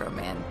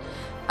Necroman.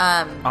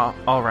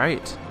 All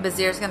right.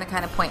 Bazir's gonna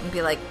kind of point and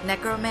be like,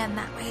 Necroman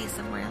that way,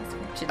 somewhere else.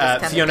 She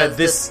just kinda Fiona,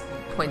 does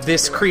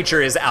this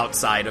creature is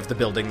outside of the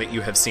building that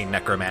you have seen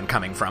Necroman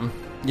coming from.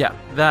 Yeah,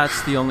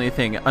 that's the only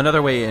thing.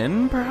 Another way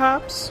in,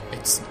 perhaps?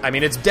 It's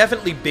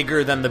definitely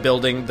bigger than the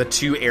building, the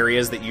 2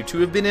 areas that you 2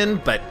 have been in,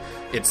 but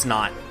it's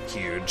not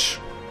huge.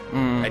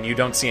 And you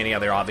don't see any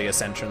other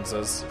obvious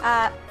entrances.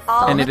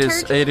 And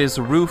it is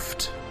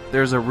roofed.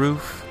 There's a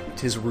roof.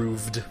 It is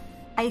roofed.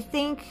 I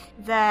think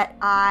that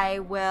I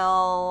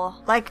will...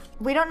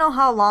 we don't know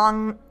how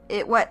long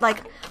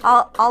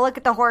I'll look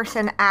at the horse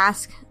and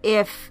ask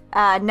if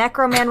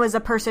Necroman was a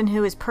person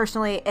who is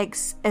personally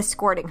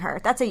escorting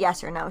her. That's a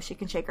yes or no. She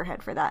can shake her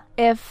head for that.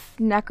 If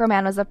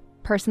Necroman was a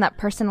person that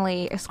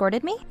personally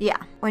escorted me? Yeah,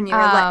 when you're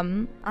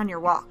on your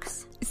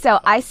walks. So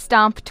I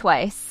stomp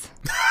twice.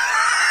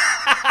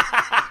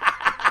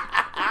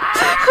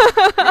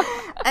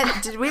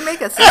 And did we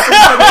make a system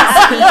for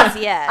this?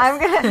 Yes. I'm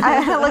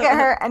gonna look at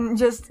her and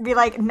just be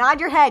like, nod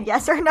your head,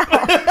 yes or no.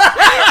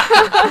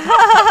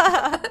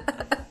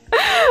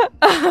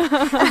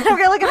 I'm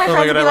gonna look at my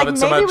friends and be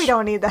like, maybe we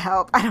don't need the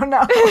help. I don't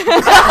know.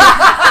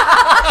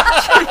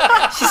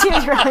 She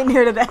seems really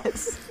new to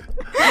this.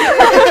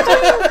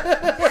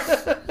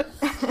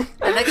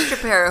 An extra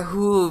pair of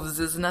hooves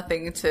is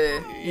nothing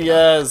to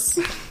Yes.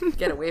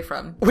 get away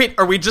from. Wait,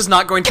 are we just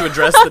not going to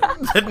address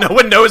that no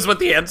one knows what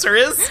the answer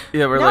is?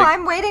 Yeah, we're No, like,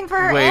 I'm waiting for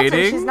her waiting?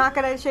 answer. She's not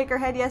gonna shake her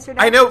head yes or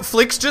no. I know,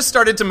 Flicks just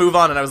started to move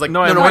on, and I was like,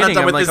 no, no, I'm we're waiting. not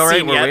done I'm with like, this all right,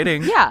 scene we're yet.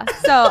 waiting. Yeah,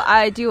 so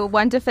I do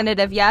one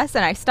definitive yes,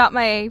 and I stop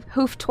my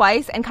hoof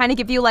twice and kind of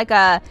give you like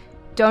a,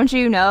 don't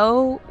you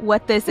know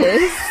what this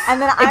is?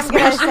 And then I'm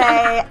gonna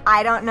say,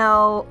 I don't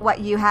know what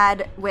you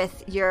had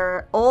with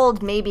your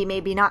old,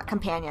 maybe not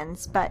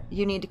companions, but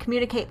you need to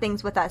communicate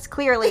things with us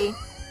clearly.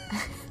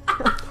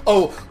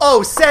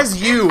 Oh,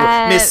 says you,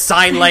 Miss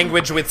Sign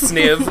Language with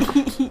Sniv.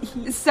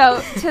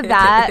 So to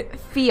that,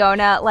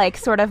 Fiona like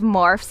sort of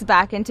morphs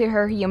back into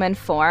her human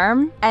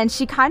form, and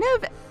she kind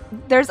of,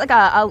 there's like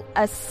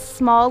a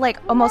small like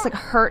almost like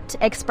hurt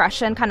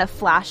expression kind of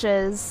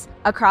flashes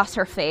across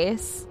her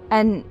face,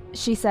 and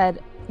she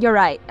said, "You're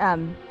right.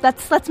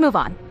 Let's move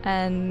on."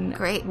 And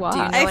Great. walk. Do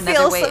you know I another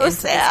feel way so into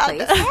sad.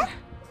 this place?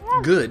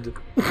 Good.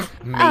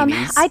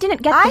 Meanies. I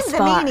didn't get I'm this the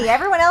far. meanie.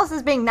 Everyone else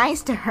is being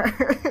nice to her.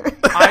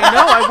 I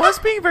know, I was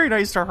being very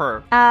nice to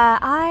her.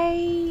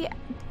 I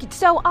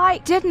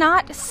did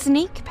not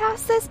sneak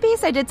past this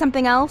piece. I did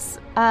something else,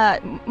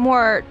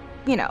 more,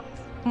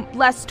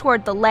 less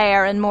toward the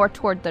lair and more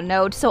toward the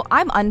node. So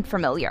I'm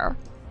unfamiliar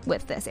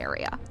with this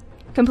area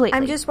completely.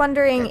 I'm just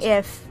wondering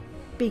if,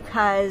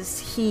 because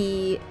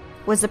he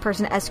was the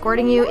person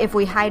escorting you, if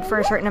we hide for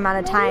a certain amount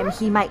of time,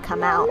 he might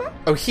come out.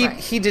 Oh, he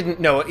didn't.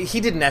 No,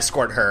 he didn't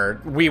escort her.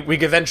 We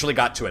eventually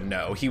got to a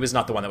no. He was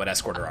not the one that would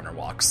escort her on her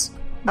walks.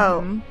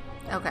 Oh.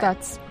 Okay.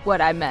 That's what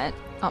I meant.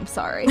 I'm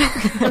sorry.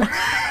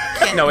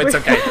 No, it's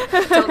okay.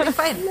 Totally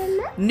fine.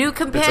 New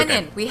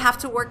companion. okay. We have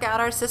to work out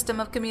our system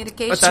of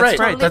communication. That's That's right.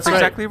 right. Totally That's fine.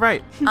 exactly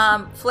right.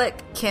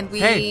 Flick, can we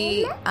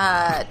Hey.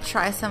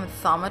 try some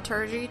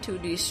thaumaturgy to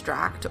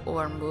distract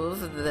or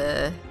move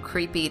the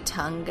creepy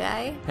tongue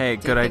guy? Hey,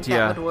 Do good you think idea.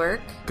 That would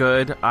work.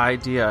 Good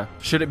idea.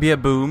 Should it be a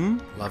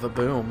boom? Love a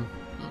boom.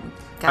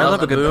 I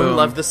love a good boom.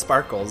 Love the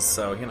sparkles.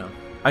 So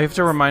I have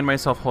to remind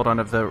myself, hold on,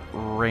 of the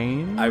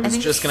range. I was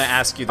think just going to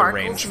ask you the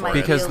sparkles range for might it.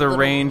 be Because a the little-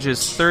 range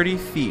is 30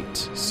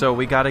 feet, so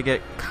we gotta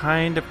get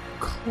kind of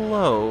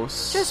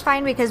close. Just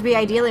fine, because we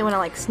ideally want to,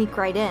 like, sneak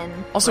right in.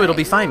 Also, it'll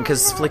be fine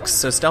because Flick's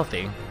so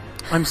stealthy.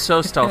 I'm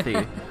so stealthy,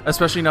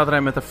 especially now that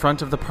I'm at the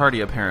front of the party,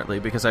 apparently,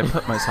 because I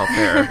put myself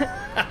there.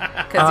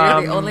 Because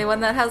you're the only one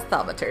that has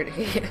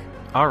thaumaturgy.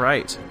 All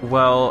right.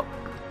 Well,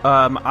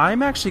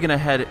 I'm actually going to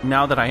head,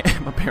 now that I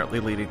am apparently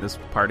leading this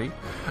party,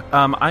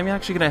 I'm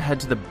actually going to head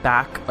to the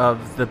back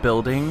of the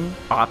building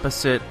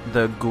opposite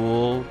the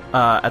ghoul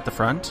at the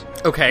front.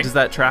 Okay. Does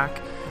that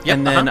track? Yep,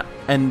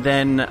 And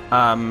then,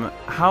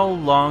 how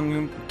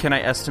long can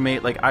I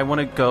estimate? Like, I want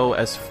to go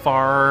as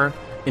far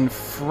in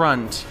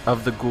front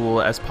of the ghoul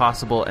as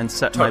possible and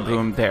set my Totally.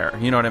 boom there.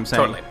 You know what I'm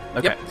saying? Totally.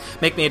 Okay. Yep.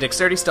 Make me a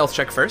dexterity stealth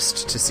check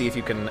first to see if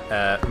you can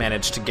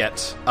manage to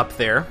get up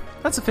there.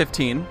 That's a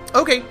 15.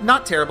 Okay,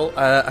 not terrible.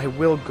 I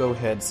will go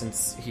ahead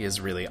since he is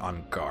really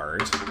on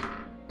guard.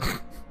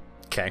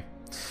 Okay.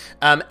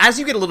 As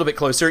you get a little bit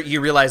closer,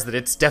 you realize that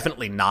it's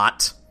definitely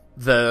not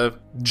the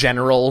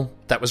general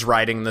that was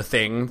riding the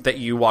thing that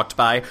you walked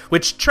by,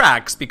 which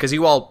tracks because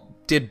you all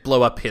did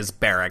blow up his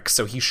barracks,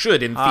 so he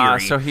should, in theory,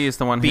 So he is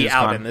the one be who's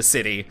out gone. in the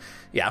city.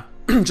 Yeah.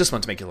 Just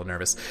want to make you a little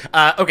nervous.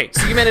 Okay,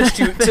 so you managed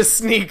to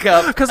sneak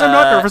up. Because I'm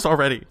not nervous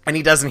already. And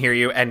he doesn't hear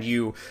you, and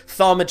you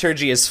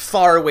thaumaturgy as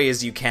far away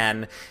as you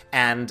can,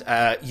 and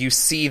you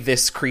see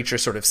this creature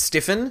sort of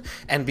stiffen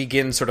and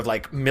begin sort of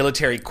like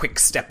military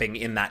quick-stepping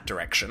in that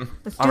direction.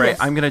 All right,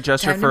 I'm going to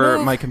gesture Time to for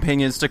move. my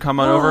companions to come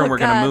on over, and we're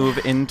going God. to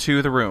move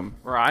into the room.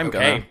 Or I'm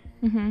Okay.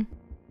 going to.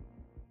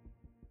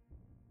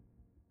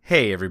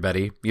 Hey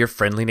everybody, your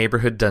friendly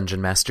neighborhood dungeon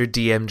master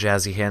DM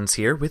Jazzy Hands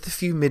here with a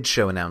few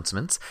mid-show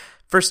announcements.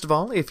 First of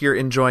all, if you're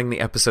enjoying the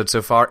episode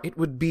so far, it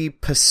would be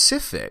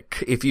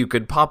Pacific if you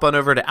could pop on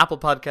over to Apple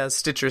Podcasts,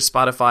 Stitcher,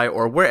 Spotify,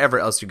 or wherever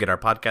else you get our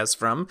podcasts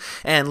from,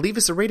 and leave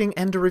us a rating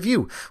and a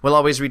review. We'll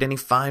always read any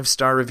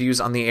 5-star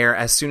reviews on the air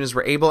as soon as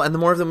we're able, and the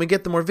more of them we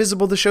get, the more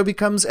visible the show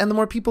becomes, and the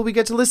more people we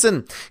get to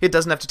listen. It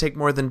doesn't have to take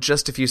more than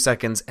just a few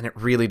seconds, and it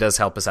really does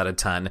help us out a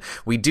ton.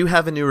 We do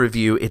have a new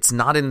review. It's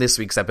not in this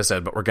week's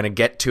episode, but we're going to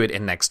get to it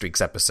in next week's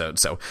episode.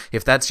 So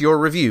if that's your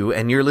review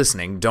and you're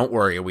listening, don't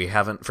worry, we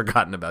haven't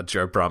forgotten about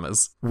you, I promise.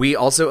 things. We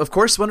also, of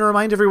course, want to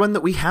remind everyone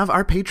that we have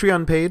our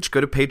Patreon page. Go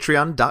to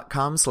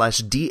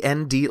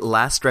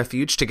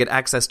patreon.com/DNDLastRefuge to get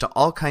access to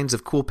all kinds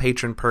of cool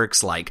patron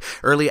perks like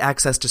early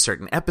access to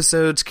certain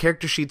episodes,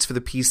 character sheets for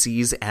the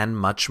PCs, and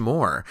much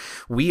more.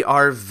 We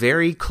are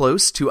very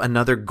close to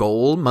another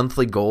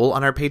monthly goal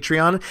on our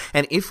Patreon,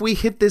 and if we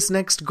hit this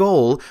next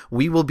goal,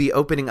 we will be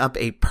opening up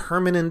a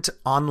permanent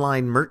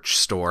online merch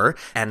store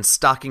and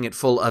stocking it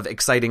full of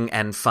exciting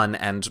and fun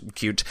and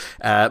cute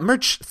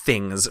merch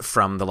things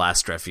from The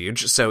Last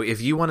Refuge. So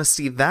if you want to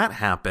see that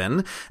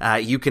happen,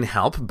 you can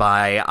help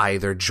by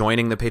either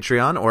joining the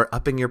Patreon or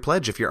upping your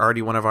pledge if you're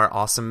already one of our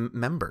awesome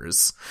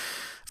members.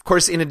 Of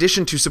course, in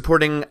addition to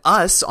supporting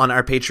us on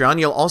our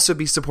Patreon, you'll also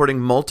be supporting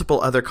multiple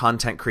other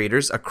content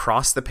creators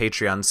across the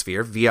Patreon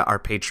sphere via our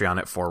Patreon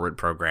at Forward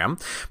program.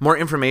 More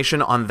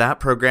information on that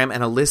program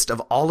and a list of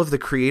all of the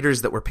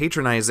creators that we're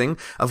patronizing,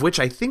 of which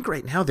I think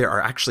right now there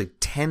are actually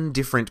 10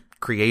 different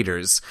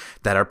creators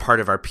that are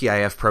part of our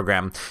PIF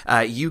program.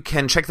 You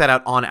can check that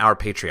out on our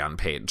Patreon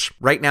page.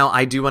 Right now,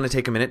 I do want to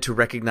take a minute to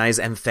recognize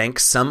and thank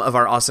some of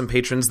our awesome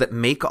patrons that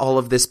make all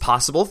of this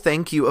possible.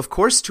 Thank you, of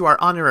course, to our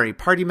honorary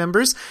party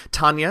members,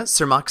 Tanya,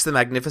 Sir Mox the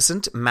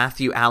Magnificent,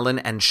 Matthew Allen,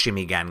 and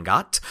Shimmy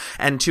Gangot,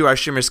 and to our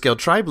Shimmer Scale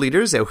tribe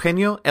leaders,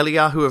 Eugenio,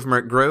 Eliyahu of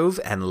Merk Grove,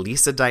 and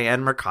Lisa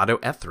Diane Mercado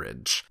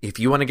Etheridge. If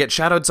you want to get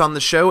shoutouts on the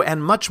show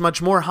and much,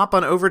 much more, hop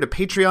on over to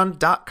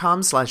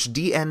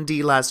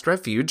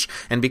patreon.com/DNDLastRefuge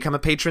and become a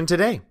patron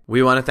today.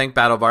 We want to thank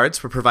BattleBards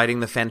for providing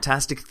the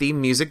fantastic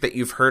theme music that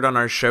you've heard on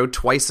our show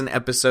twice an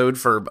episode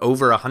for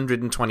over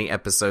 120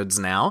 episodes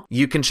now.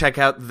 You can check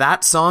out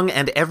that song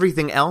and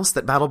everything else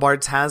that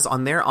BattleBards has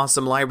on their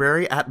awesome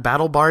library at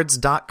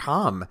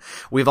battlebards.com.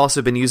 We've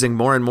also been using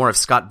more and more of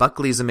Scott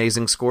Buckley's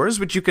amazing scores,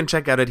 which you can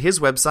check out at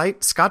his website,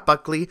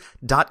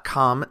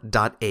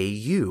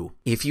 scottbuckley.com.au.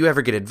 If you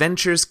ever get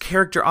adventures,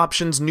 character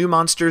options, new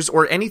monsters,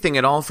 or anything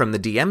at all from the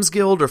DM's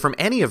Guild or from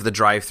any of the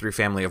Drive-Thru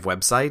family of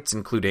websites,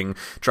 including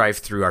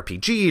Drive-Thru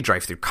RPG,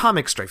 Drive-Thru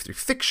Comics, Drive-Thru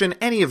Fiction,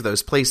 any of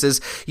those places,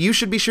 you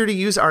should be sure to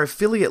use our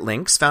affiliate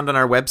links found on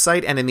our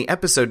website and in the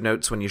episode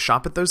notes when you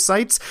shop at those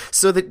sites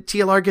so that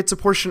TLR gets a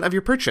portion of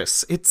your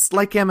purchase. It's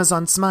like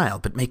Amazon Smile,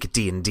 but make it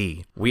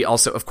D&D. We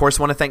also, of course,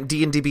 want to thank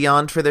D&D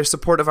Beyond for their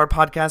support of our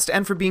podcast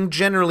and for being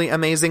generally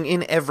amazing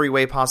in every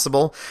way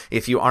possible.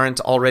 If you aren't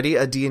already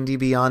a D&D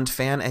Beyond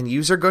fan and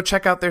user, go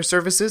check out their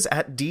services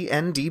at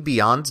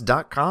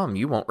dndbeyond.com.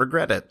 You won't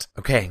regret it.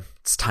 Okay.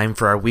 It's time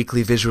for our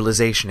weekly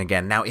visualization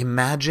again. Now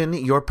imagine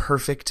your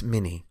perfect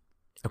mini.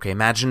 Okay,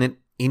 imagine it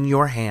in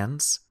your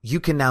hands. You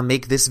can now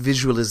make this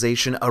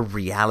visualization a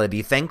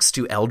reality thanks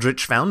to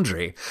Eldritch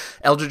Foundry.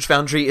 Eldritch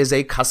Foundry is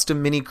a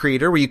custom mini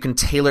creator where you can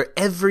tailor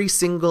every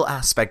single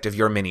aspect of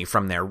your mini,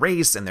 from their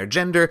race and their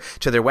gender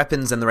to their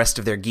weapons and the rest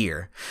of their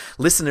gear.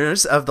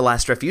 Listeners of The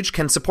Last Refuge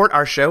can support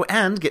our show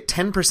and get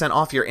 10%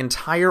 off your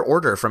entire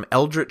order from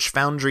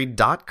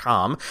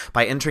eldritchfoundry.com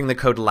by entering the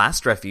code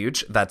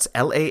LASTREFUGE. That's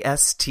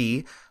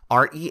LASTREFUGE,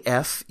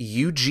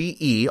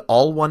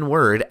 all one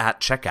word,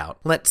 at checkout.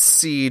 Let's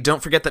see,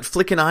 don't forget that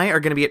Flick and I are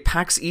going to be at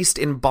PAX East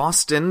in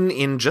Boston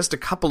in just a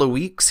couple of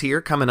weeks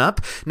here coming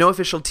up. No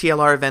official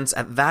TLR events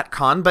at that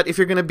con, but if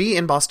you're going to be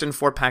in Boston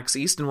for PAX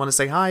East and want to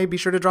say hi, be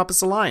sure to drop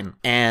us a line.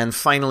 And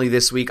finally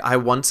this week, I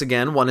once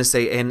again want to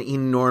say an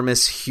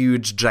enormous,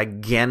 huge,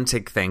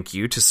 gigantic thank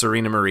you to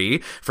Serena Marie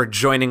for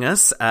joining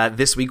us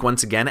this week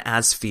once again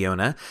as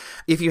Fiona.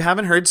 If you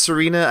haven't heard,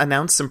 Serena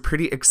announced some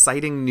pretty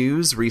exciting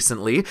news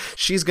recently.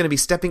 She's going to be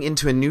stepping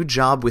into a new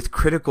job with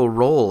Critical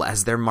Role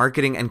as their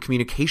marketing and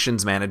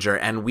communications manager,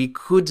 and we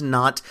could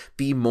not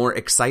be more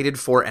excited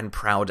for and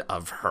proud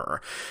of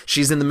her.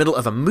 She's in the middle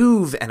of a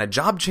move and a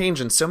job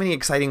change and so many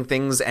exciting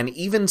things, and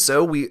even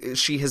so,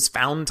 she has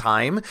found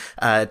time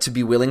to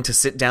be willing to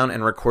sit down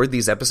and record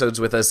these episodes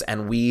with us,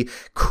 and we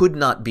could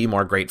not be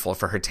more grateful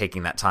for her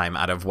taking that time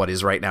out of what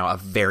is right now a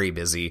very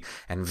busy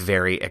and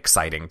very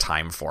exciting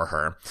time for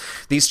her.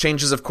 These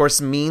changes, of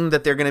course, mean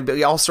that there are going to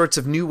be all sorts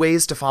of new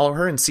ways to follow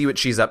her and see what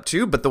she's up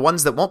to, but the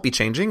ones that won't be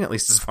changing, at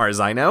least as far as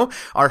I know,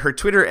 are her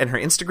Twitter and her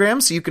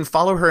Instagram, so you can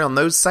follow her on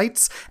those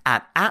sites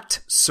at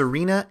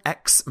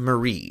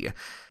SerenaXMarie.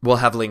 We'll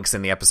have links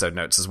in the episode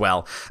notes as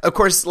well. Of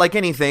course, like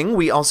anything,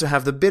 we also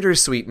have the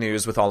bittersweet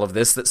news with all of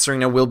this that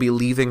Serena will be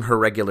leaving her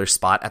regular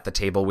spot at the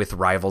table with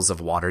Rivals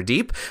of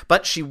Waterdeep,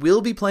 but she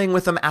will be playing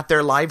with them at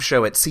their live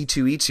show at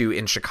C2E2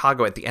 in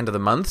Chicago at the end of the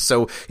month,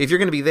 so if you're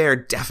going to be there,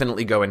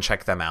 definitely go and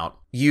check them out.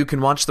 You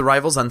can watch the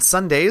Rivals on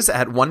Sundays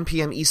at 1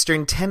 p.m.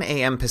 Eastern, 10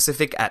 a.m.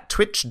 Pacific at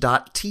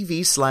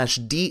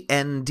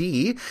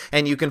twitch.tv/DND,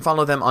 and you can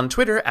follow them on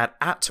Twitter at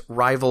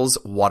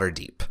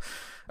 @RivalsWaterdeep.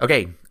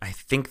 Okay, I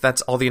think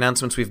that's all the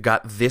announcements we've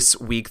got this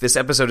week. This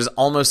episode is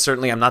almost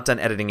certainly, I'm not done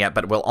editing yet,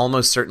 but will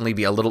almost certainly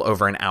be a little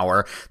over an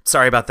hour.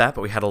 Sorry about that,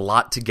 but we had a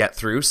lot to get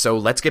through, so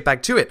let's get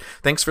back to it.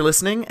 Thanks for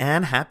listening,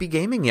 and happy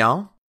gaming,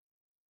 y'all.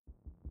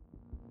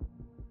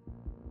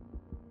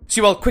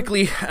 So you all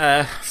quickly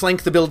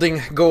flank the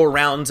building, go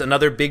around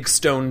another big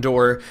stone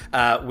door,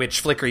 which,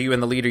 Flick, are you in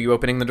the lead? Are you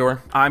opening the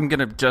door? I'm going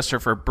to gesture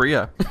for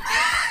Bria.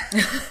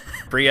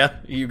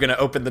 Bria, are you going to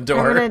open the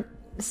door?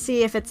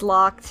 see if it's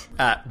locked.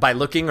 By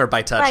looking or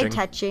by touching? By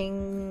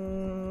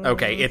touching.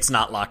 Okay, it's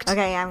not locked.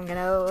 Okay, I'm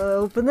gonna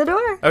open the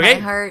door. Okay. My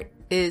heart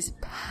is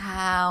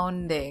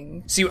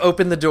pounding. So you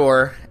open the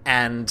door,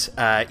 and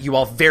you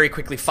all very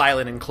quickly file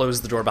in and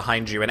close the door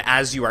behind you. And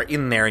as you are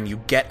in there and you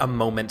get a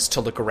moment to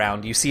look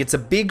around, you see it's a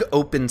big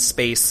open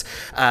space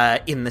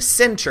in the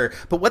center.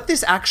 But what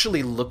this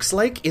actually looks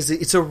like is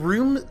it's a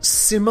room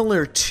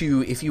similar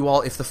to, if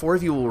the four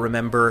of you will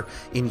remember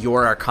in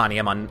your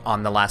Arcanium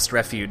on the Last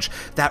Refuge,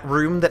 that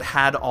room that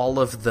had all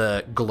of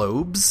the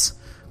globes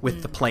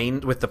with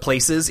the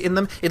places in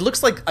them. It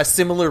looks like a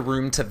similar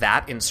room to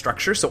that in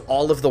structure, so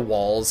all of the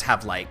walls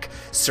have like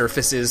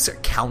surfaces,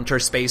 counter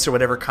space or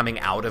whatever coming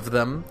out of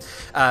them,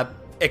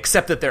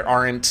 except that there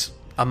aren't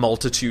a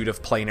multitude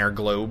of planar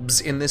globes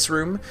in this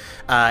room.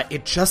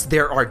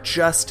 There are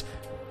just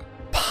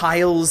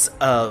piles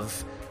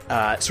of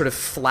sort of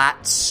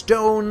flat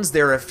stones.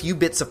 There are a few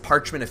bits of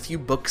parchment, a few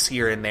books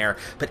here and there,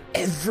 but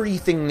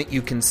everything that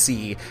you can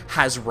see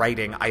has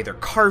writing either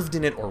carved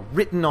in it or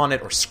written on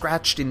it or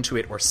scratched into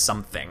it or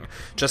something.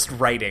 Just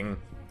writing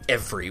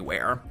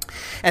everywhere.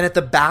 And at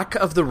the back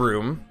of the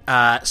room,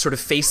 sort of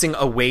facing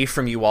away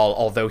from you all,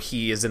 although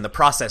he is in the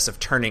process of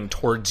turning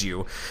towards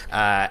you,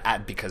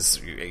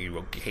 because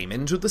you came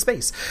into the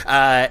space,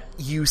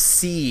 you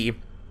see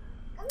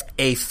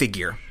a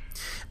figure.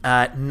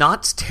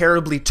 Not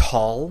terribly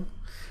tall,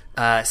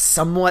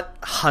 somewhat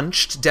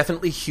hunched,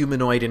 definitely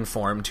humanoid in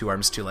form, 2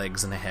 arms, 2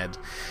 legs, and a head.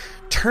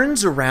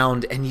 Turns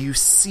around and you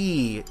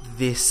see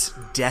this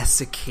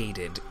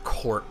desiccated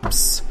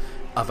corpse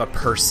of a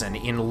person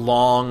in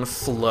long,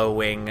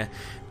 flowing,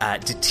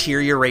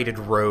 deteriorated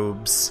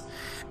robes.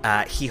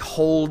 He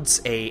holds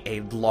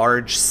a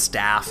large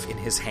staff in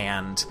his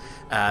hand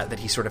that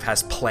he sort of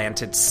has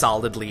planted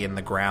solidly in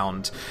the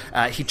ground.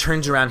 He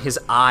turns around, his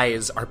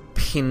eyes are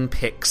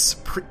pinpricks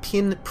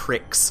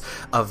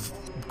of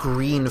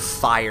green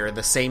fire,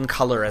 the same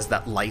color as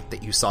that light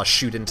that you saw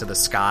shoot into the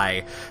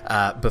sky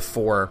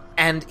before.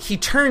 And he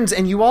turns,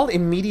 and you all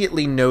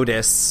immediately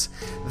notice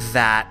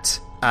that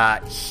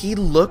he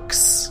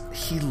looks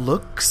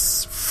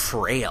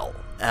frail.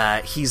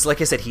 He's,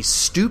 like I said, he's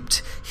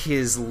stooped,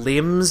 his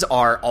limbs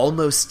are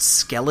almost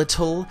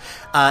skeletal,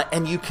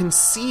 and you can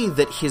see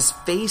that his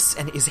face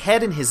and his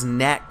head and his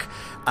neck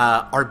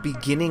are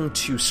beginning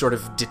to sort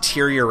of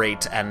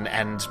deteriorate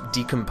and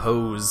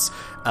decompose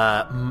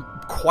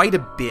quite a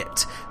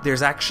bit.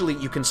 There's actually,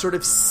 you can sort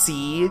of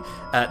see,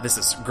 this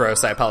is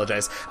gross, I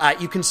apologize,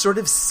 you can sort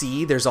of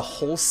see there's a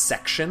whole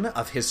section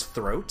of his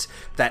throat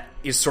that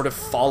is sort of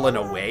fallen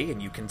away,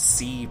 and you can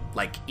see,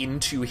 like,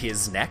 into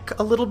his neck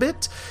a little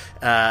bit,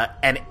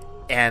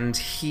 and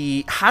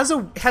he has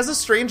a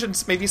strange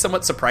and maybe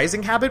somewhat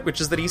surprising habit,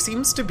 which is that he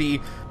seems to be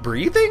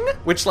breathing,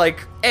 which, like,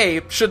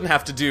 A, shouldn't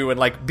have to do, and,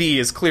 like, B,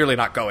 is clearly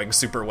not going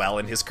super well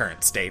in his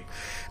current state.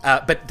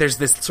 But there's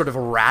this sort of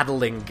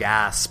rattling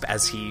gasp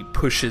as he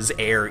pushes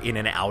air in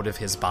and out of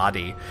his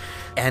body.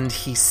 And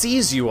he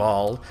sees you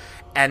all,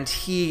 and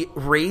he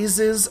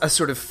raises a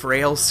sort of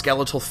frail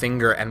skeletal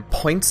finger and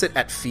points it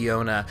at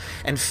Fiona.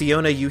 And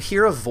Fiona, you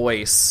hear a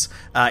voice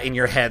in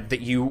your head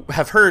that you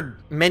have heard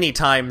many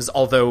times,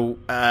 although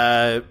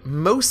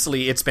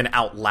mostly it's been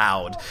out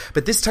loud.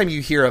 But this time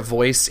you hear a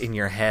voice in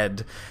your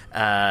head,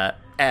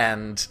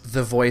 and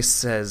the voice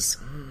says,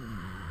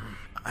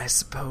 I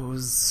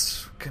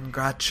suppose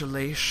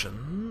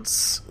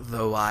congratulations,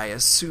 though I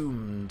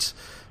assumed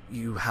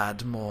you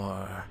had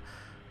more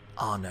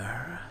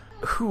honor.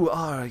 Who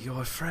are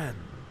your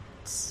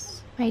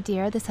friends? My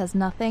dear, this has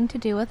nothing to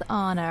do with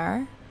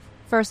honor.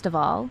 First of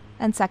all,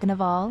 and second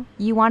of all,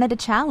 you wanted a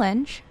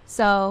challenge,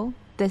 so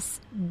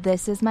this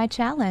is my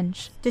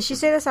challenge. Did she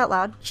say this out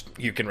loud?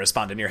 You can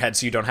respond in your head,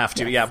 so you don't have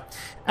to, yes.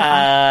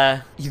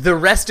 Yeah. The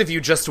rest of you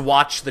just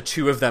watch the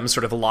two of them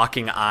sort of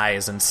locking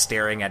eyes and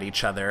staring at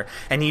each other,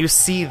 and you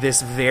see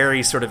this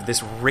very sort of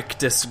this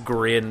rictus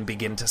grin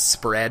begin to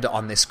spread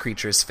on this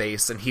creature's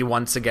face, and he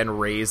once again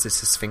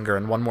raises his finger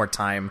and one more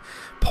time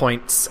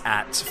points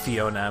at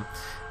Fiona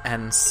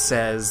and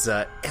says,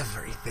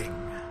 everything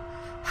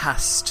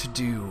has to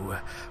do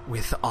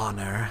with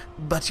honor,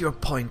 but your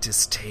point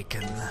is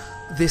taken.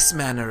 This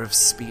manner of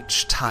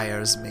speech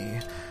tires me.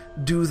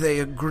 Do they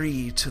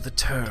agree to the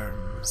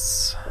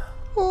terms?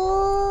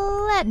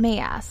 Let me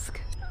ask.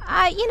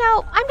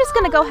 I'm just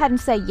gonna go ahead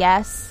and say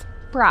yes.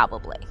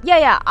 Probably.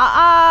 Yeah,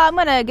 I'm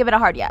gonna give it a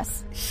hard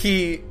yes.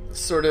 He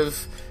sort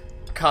of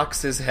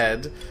cocks his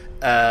head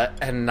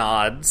and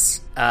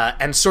nods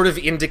and sort of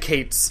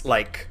indicates,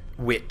 like,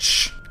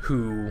 which,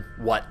 who,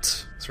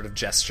 what sort of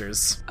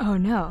gestures. Oh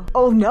no.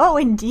 Oh no,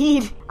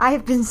 indeed. I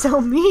have been so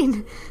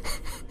mean.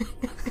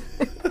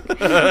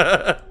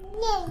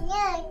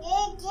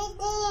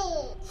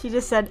 She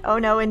just said, oh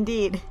no,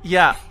 indeed.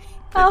 Yeah.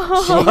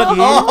 Oh my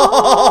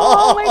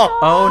god.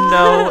 Oh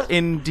no,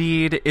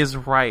 indeed is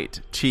right,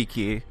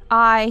 Cheeky.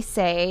 I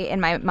say in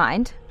my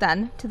mind,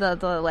 then, to the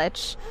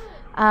lich,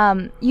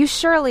 you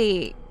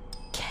surely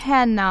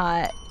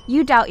cannot.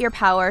 You doubt your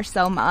power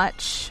so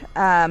much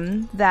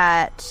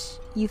that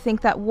You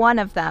think that one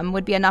of them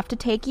would be enough to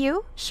take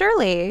you?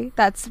 Surely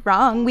that's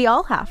wrong. We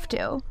all have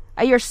to.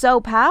 You're so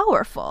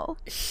powerful.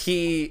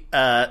 He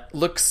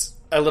looks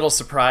a little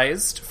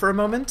surprised for a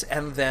moment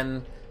and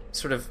then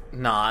sort of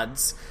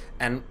nods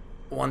and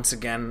once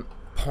again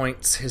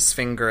points his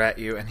finger at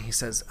you and he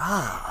says,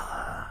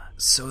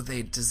 so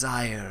they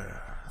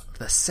desire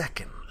the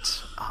second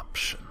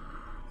option.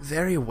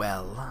 Very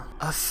well.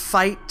 A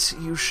fight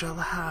you shall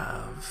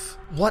have.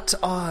 What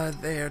are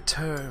their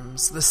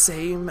terms? The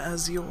same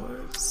as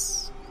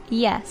yours?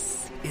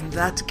 Yes. In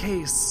that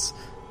case,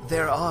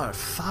 there are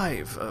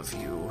 5 of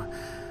you.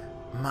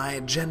 My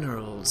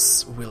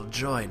generals will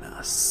join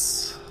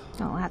us.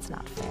 Oh, that's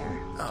not fair.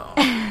 Oh.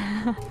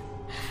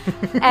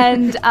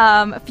 And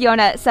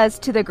Fiona says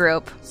to the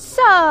group,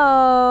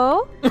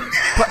 so...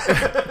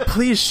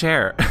 Please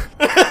share.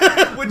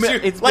 Would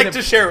you like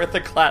to share with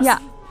the class? Yeah.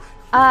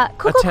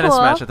 Cool, a tennis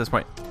match at this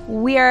point.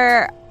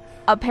 We're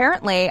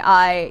apparently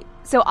part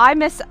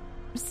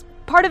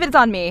of it's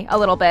on me a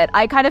little bit.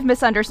 I kind of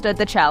misunderstood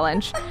the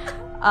challenge.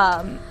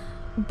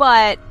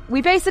 But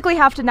we basically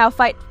have to now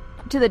fight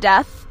to the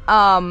death.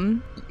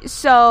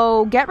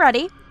 So get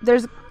ready.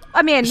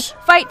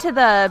 Fight to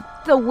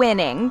the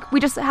winning. We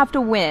just have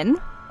to win.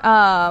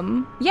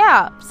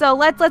 Yeah. So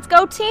let's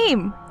go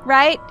team,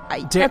 right?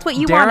 That's what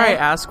you wanted. Dare I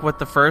ask what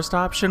the first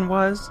option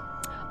was?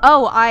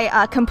 Oh,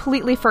 I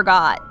completely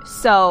forgot.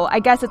 So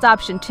I guess it's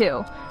option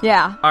 2.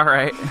 Yeah. All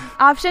right.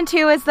 Option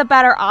 2 is the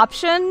better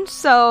option,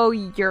 so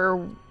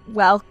you're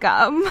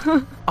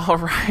welcome. All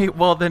right.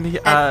 Well, then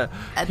At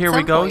here some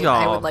we go, point,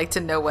 y'all. I would like to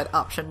know what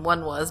option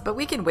 1 was, but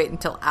we can wait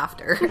until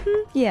after.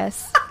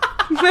 Yes.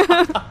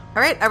 All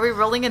right, are we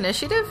rolling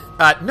initiative?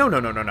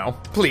 No.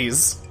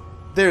 Please.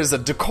 There's a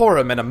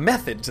decorum and a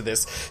method to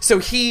this. So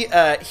he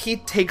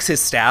takes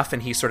his staff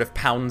and he sort of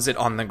pounds it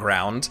on the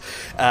ground.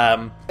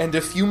 And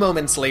a few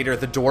moments later,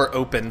 the door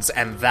opens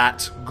and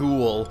that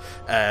ghoul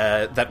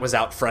that was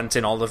out front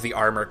in all of the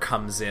armor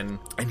comes in.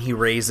 And he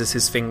raises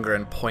his finger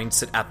and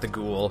points it at the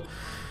ghoul.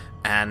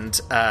 And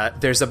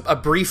there's a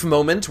brief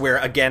moment where,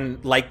 again,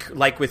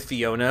 like with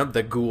Fiona,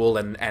 the ghoul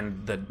and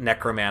the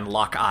necroman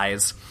lock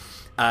eyes.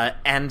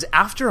 And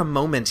after a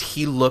moment,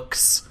 he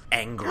looks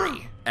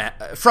angry.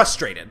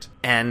 Frustrated,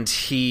 and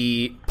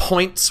he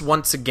points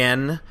once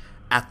again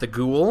at the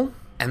ghoul,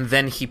 and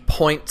then he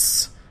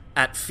points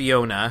at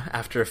Fiona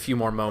after a few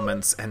more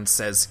moments and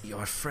says,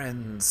 "Your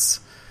friends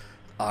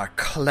are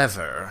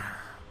clever.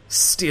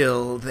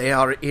 Still, they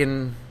are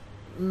in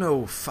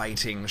no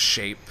fighting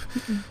shape.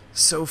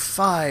 So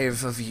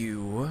 5 of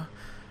you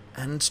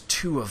and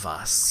 2 of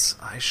us,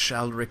 I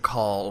shall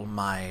recall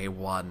my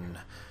one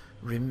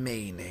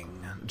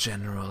remaining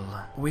general.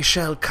 We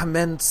shall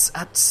commence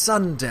at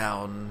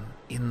sundown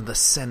in the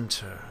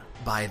center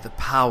by the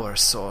power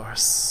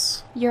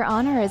source." Your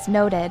honor is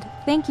noted.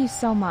 Thank you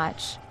so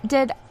much.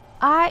 Did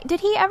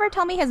he ever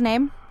tell me his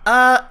name?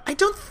 I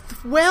don't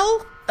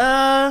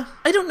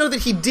know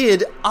that he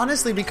did,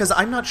 honestly, because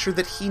I'm not sure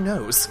that he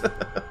knows.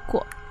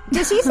 Cool.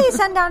 Does he say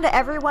sundown to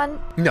everyone?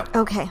 No.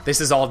 Okay.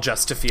 This is all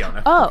just to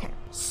Fiona. Oh. Okay.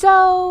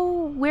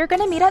 So we're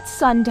gonna meet at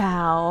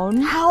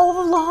sundown.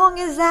 How long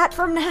is that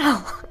from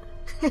now?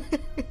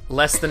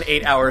 Less than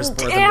 8 hours, more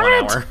than Damn 1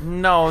 it! hour.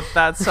 No,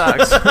 that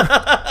sucks.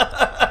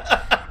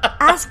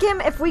 Ask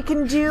him if we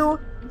can do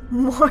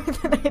more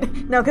than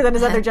 8. No, because then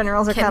his other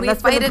generals are Can come. we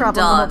That's been fight the in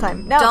problem the whole Dawn?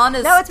 time. No, Dawn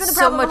is it's been the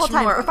so problem the whole much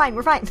time. more-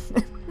 We're fine.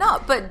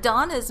 No, but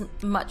Dawn is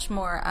much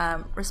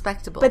more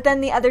respectable. But then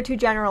the other 2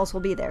 generals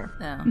will be there.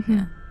 No,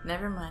 yeah.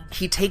 Never mind.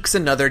 He takes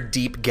another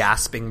deep,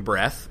 gasping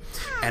breath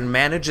and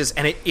manages,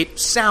 and it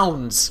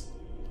sounds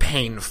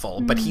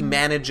painful, but he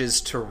manages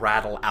to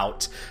rattle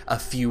out a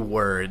few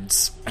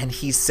words, and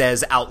he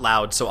says out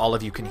loud so all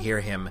of you can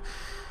hear him,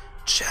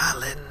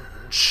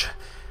 "Challenge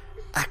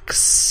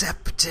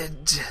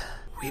accepted.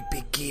 We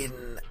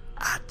begin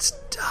at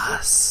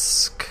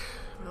dusk."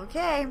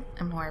 Okay.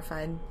 I'm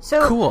horrified.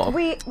 So Cool.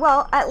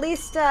 at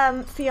least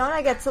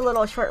Fiona gets a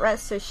little short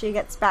rest so she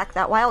gets back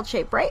that wild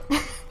shape, right?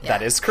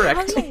 That is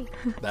correct.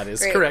 That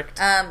is Great.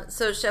 correct.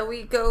 So shall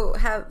we go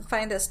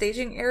find a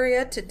staging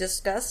area to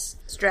discuss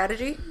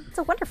strategy? It's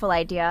a wonderful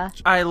idea.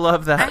 I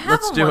love that. I have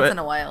Let's them do once it. in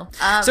a while.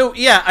 So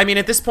yeah, I mean,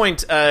 at this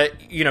point,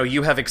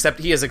 you have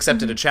he has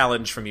accepted a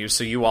challenge from you,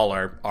 so you all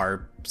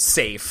are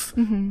safe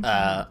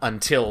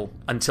until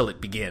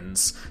it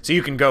begins. So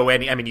you can go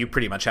you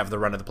pretty much have the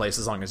run of the place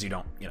as long as you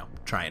don't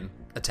try and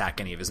attack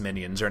any of his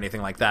minions or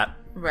anything like that.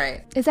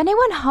 Right. Is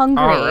anyone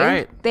hungry? All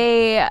right.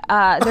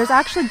 There's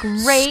actually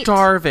great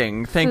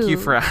Starving. Thank you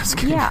food. for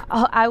asking. Yeah,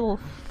 I will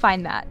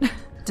find that.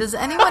 Does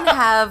anyone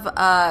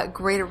have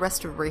greater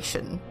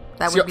restoration?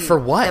 That would be For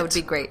what? That would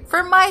be great.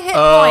 For my hit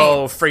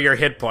Oh, points. for your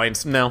hit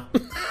points? No.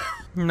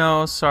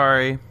 No,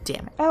 sorry.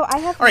 Damn it. Oh, I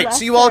have. All right,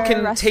 so you all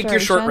can take your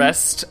short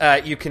rest.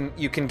 You can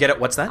get it.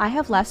 What's that? I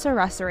have lesser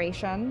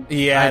restoration.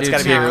 Yeah, it's got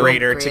to be a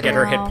greater to get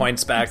her hit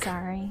points back. I'm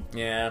sorry.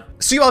 Yeah.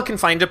 So you all can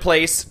find a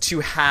place to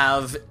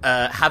have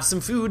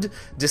some food,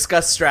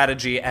 discuss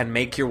strategy, and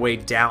make your way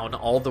down,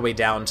 all the way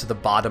down to the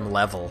bottom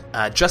level,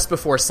 just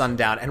before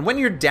sundown. And when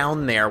you're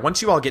down there,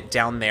 once you all get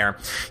down there,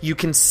 you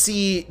can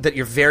see that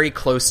you're very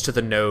close to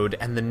the node,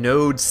 and the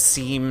node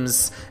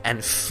seems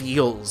and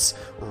feels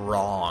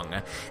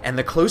wrong. And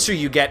the closer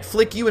you get,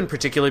 Flick, you in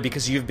particular,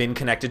 because you've been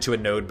connected to a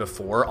node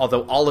before,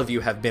 although all of you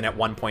have been at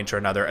one point or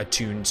another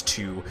attuned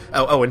to...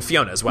 Oh, and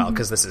Fiona as well,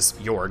 because this is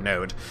your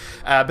node.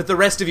 But the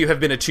rest of you have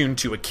been attuned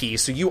to a key,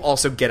 so you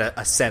also get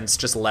a sense,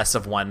 just less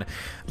of one.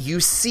 You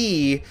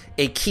see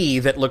a key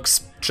that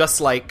looks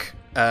just like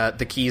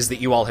the keys that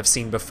you all have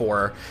seen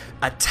before,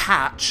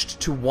 attached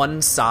to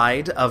one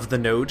side of the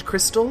node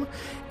crystal,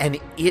 and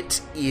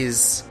it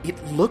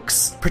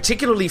looks,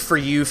 particularly for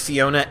you,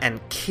 Fiona and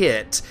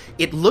Kit,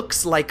 it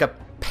looks like a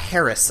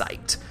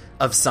parasite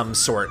of some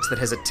sort that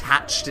has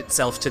attached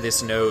itself to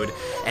this node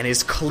and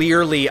is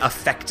clearly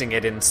affecting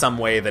it in some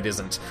way that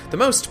isn't the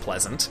most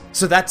pleasant.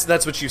 So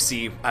that's what you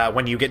see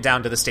when you get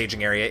down to the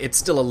staging area. It's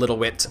still a little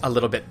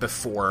bit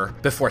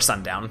before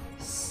sundown.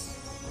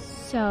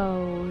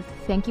 So,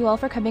 thank you all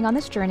for coming on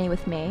this journey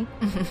with me.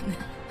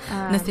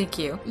 No, thank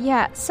you.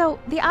 Yeah, so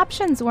the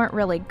options weren't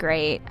really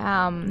great.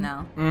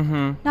 No.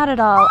 Mm-hmm. Not at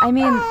all. I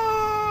mean,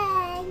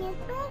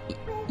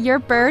 your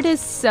bird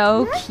is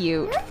so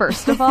cute,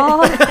 first of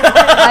all.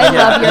 I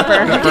love your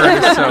bird. Your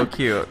bird is so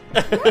cute.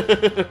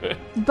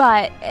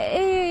 But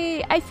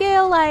I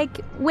feel like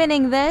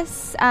winning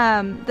this,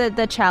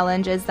 the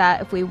challenge is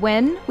that if we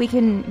win, we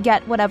can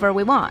get whatever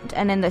we want.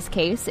 And in this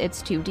case,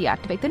 it's to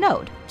deactivate the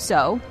node.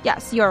 So,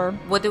 yes,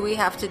 What do we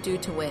have to do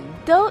to win?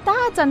 Though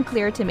that's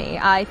unclear to me.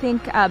 I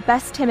think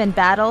best him in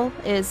battle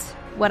is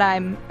what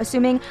I'm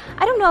assuming.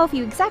 I don't know if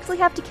you exactly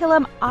have to kill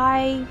him.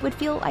 I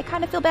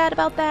kind of feel bad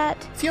about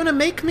that. Fiona,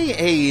 make me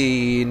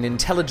an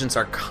intelligence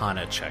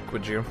arcana check,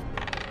 would you?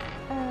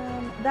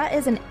 That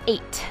is an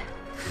 8.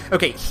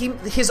 Okay,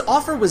 his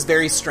offer was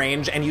very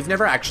strange, and you've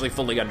never actually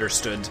fully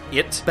understood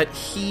it, but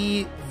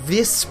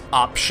this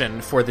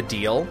option for the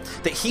deal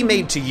that he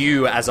made to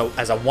you as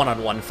a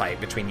one-on-one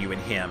fight between you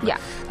and him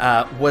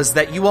was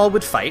that you all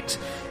would fight.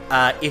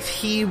 If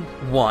he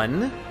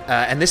won,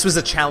 and this was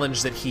a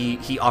challenge that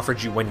he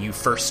offered you when you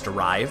first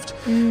arrived,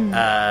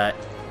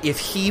 if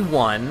he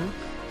won,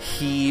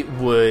 he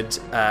would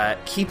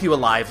keep you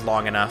alive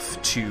long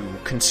enough to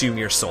consume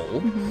your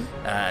soul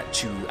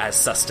as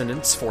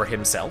sustenance for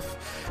himself.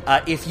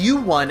 If you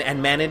won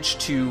and managed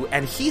to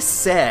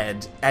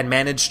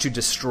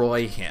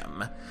destroy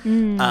him,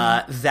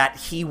 that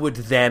he would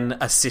then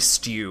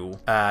assist you.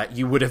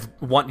 You would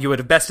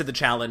have bested the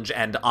challenge,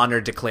 and Honor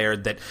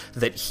declared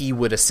that he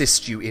would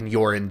assist you in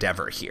your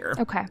endeavor here.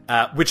 Okay.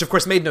 Which of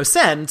course made no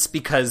sense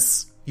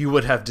because you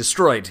would have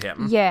destroyed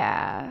him.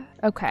 Yeah.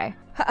 Okay.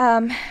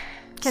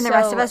 Can the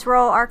rest of us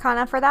roll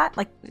Arcana for that?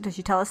 Like, does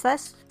she tell us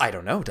this? I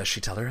don't know. Does she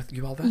tell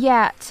you all that?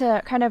 Yeah,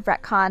 to kind of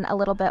retcon a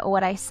little bit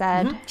what I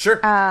said.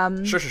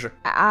 Mm-hmm. Sure.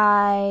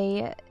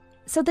 Sure.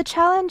 So the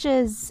challenge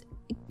is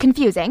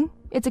confusing.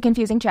 It's a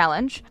confusing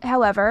challenge.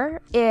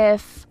 However,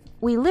 if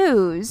we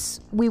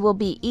lose, we will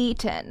be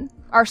eaten.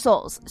 Our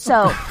souls.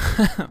 So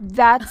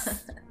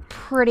that's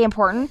pretty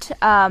important.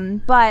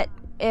 But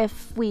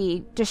if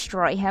we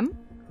destroy him,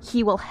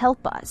 he will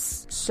help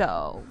us.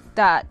 So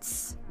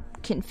that's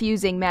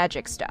confusing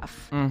magic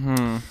stuff.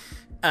 Mm-hmm.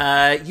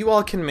 You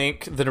all can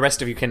the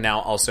rest of you can now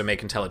also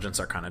make intelligence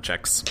arcana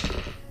checks.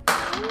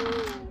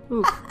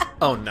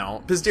 Oh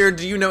no. Bizdir,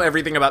 do you know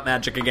everything about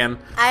magic again?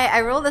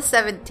 I rolled a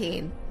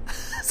 17.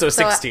 So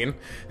 16.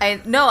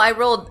 I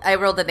rolled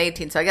an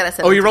 18, so I got a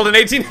 17. Oh, you rolled an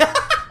 18?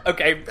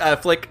 Okay,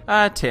 Flick.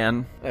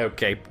 10.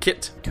 Okay,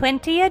 Kit.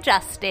 20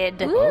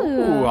 adjusted.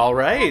 Ooh, all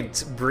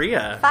right.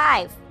 Bria.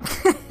 5.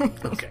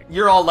 Okay.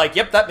 You're all like,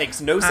 yep, that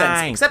makes no sense,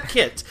 Aye. except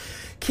Kit.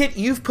 Kit,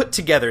 you've put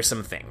together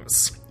some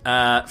things.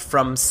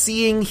 From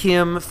seeing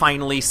him,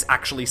 finally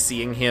actually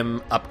seeing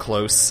him up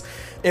close,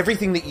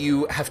 everything that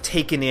you have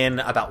taken in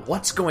about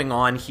what's going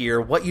on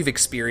here, what you've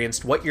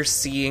experienced, what you're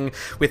seeing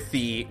with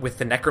the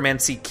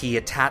necromancy key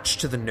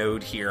attached to the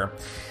node here,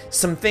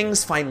 some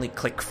things finally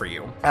click for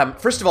you.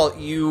 First of all,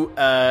 you,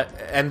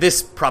 and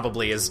this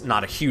probably is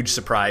not a huge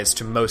surprise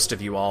to most of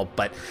you all,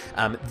 but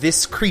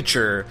this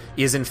creature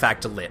is in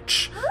fact a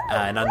lich,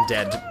 an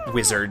undead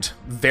wizard,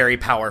 very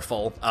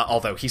powerful,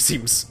 although he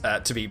seems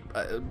to be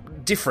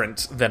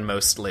different than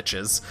most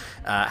liches,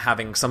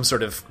 having some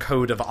sort of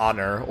code of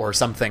honor or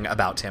something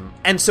about him.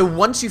 And so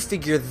once you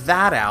figure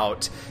that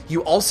out,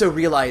 you also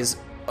realize,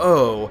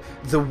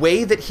 the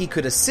way that he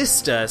could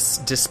assist us,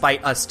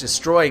 despite us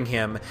destroying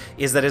him,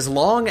 is that as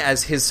long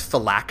as his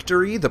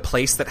phylactery, the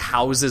place that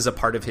houses a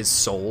part of his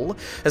soul,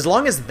 as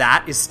long as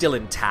that is still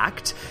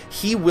intact,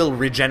 he will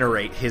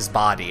regenerate his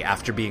body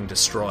after being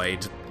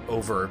destroyed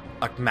over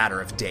a matter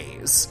of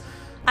days.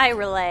 I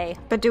relay.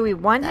 But do we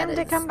want That him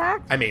to is- come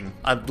back? I mean,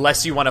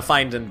 unless you want to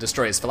find and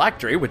destroy his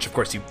phylactery, which of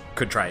course you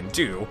could try and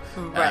do,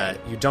 Right.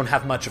 you don't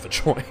have much of a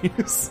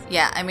choice.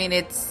 Yeah, I mean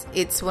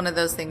it's one of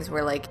those things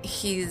where like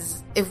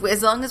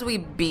as long as we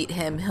beat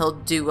him, he'll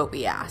do what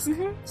we ask.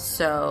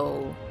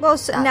 So Well,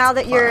 so That's now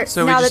that you're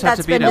So we now just that have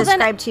that's to beat been him.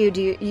 described to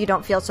you, you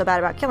don't feel so bad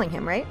about killing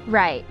him, right?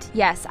 Right.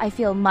 Yes, I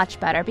feel much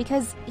better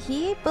because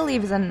he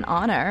believes in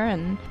honor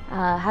and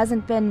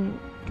hasn't been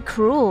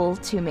cruel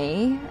to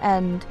me,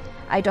 and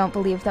I don't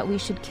believe that we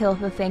should kill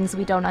the things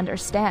we don't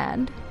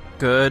understand.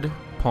 Good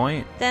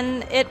point.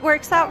 Then it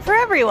works out for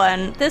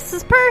everyone. This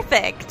is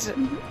perfect.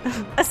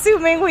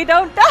 Assuming we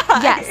don't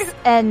die. Yes,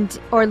 and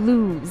or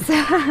lose,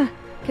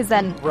 because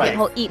then Right. it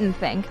will eat and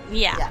think.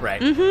 Yeah.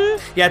 Right.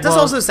 Yeah, it does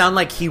Well- also sound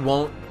like he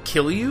won't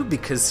kill you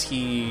because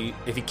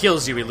if he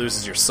kills you, he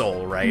loses your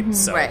soul, right?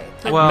 So, Right.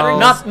 Well-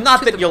 not To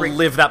that the you'll brink.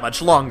 live that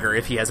much longer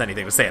if he has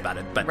anything to say about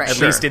it, but Right. at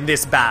Sure. least in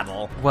this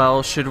battle.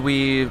 Well, should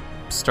we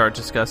start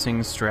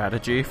discussing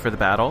strategy for the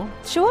battle?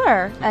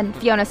 Sure. And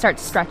Fiona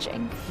starts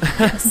stretching.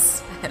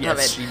 I love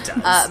Yes, it. she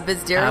does.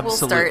 Bizdira will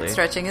start Absolutely.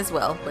 stretching as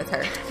well with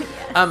her.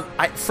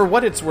 For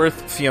what it's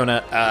worth,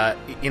 Fiona,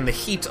 in the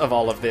heat of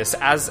all of this,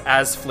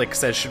 as Flick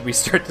says, should we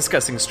start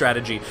discussing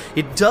strategy?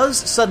 It does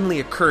suddenly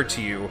occur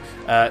to you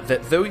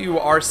that though you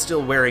are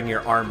still wearing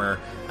your armor,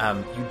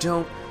 you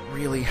don't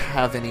really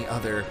have any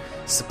other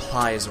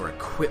supplies or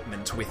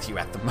equipment with you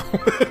at the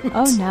moment.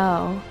 Oh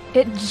no.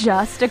 It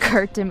just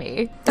occurred to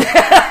me.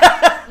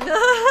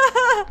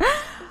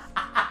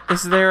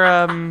 Is there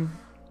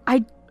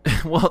I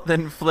well,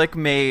 then Flick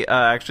may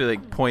actually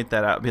like point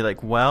that out and be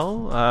like,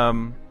 well,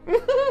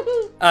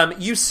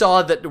 You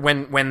saw that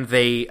when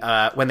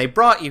they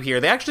brought you here,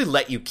 they actually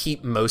let you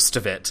keep most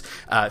of it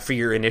for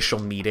your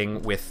initial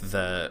meeting with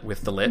the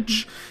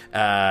Lich.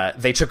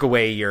 They took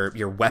away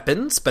your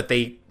weapons, but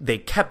they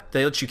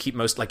let you keep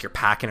most, like your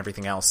pack and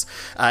everything else.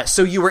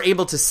 So you were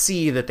able to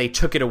see that they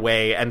took it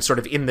away and sort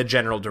of in the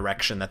general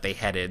direction that they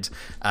headed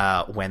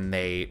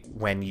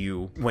when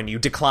you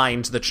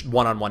declined the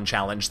one-on-one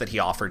challenge that he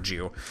offered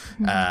you.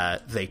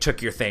 They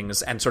took your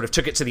things and sort of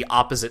took it to the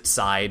opposite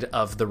side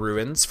of the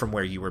ruins from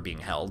where you were being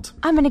held.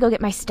 I'm gonna go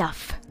get my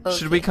stuff.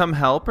 should we come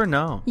help or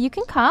no? You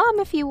can come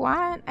if you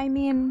want. I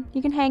mean,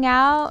 you can hang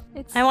out.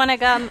 It's I want to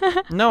come.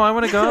 No, I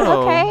want to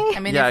go. Okay. I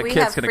mean, Yeah, if we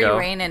Kit's have gonna free go.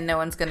 reign and no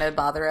one's going to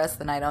bother us,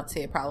 then I don't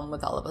see a problem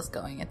with all of us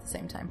going at the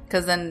same time.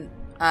 Because then,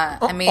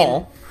 I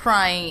mean,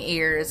 prying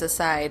ears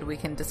aside, we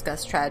can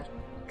discuss tragedy?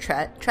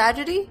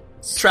 Tragedy.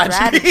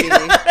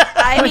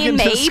 I mean,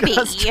 maybe.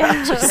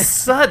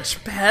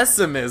 Such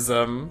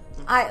pessimism.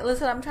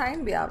 Listen, I'm trying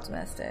to be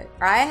optimistic.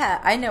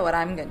 I know what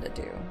I'm going to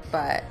do,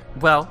 but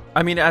Well,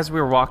 I mean, as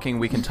we're walking,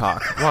 we can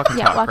talk. Walk and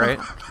Yeah, talk, walk and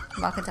right?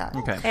 I'm not going to talk.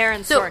 Okay.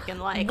 Aaron's So, working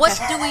like. what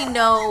do we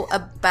know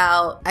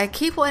about... I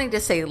keep wanting to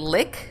say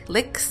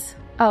licks?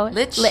 Oh,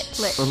 Lich?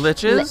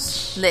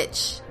 Liches?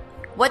 Lich.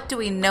 What do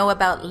we know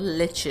about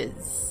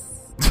liches?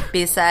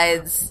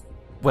 Besides,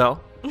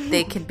 Well,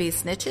 they can be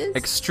snitches?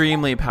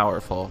 extremely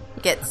powerful.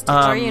 Get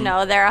stitches.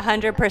 or, they're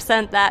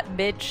 100% that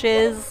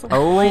bitches.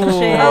 Oh, Witches.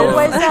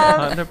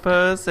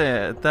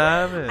 100%.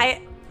 That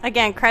is.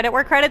 Again, credit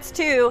where credit's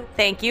due.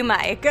 Thank you,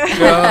 Mike.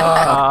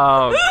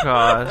 Oh,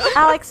 gosh.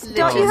 Alex,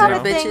 don't you Liches have are a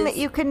thing bitches. that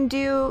you can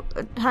do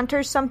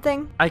Hunter's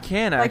something? I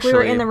can, Like actually. we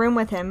were in the room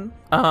with him.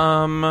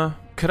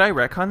 Could I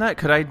retcon that?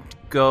 Could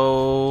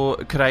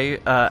I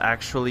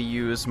actually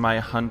use my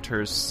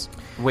Hunter's...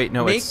 Wait,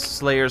 no, Make- it's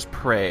Slayer's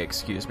Prey,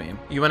 excuse me.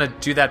 You want to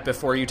do that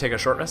before you take a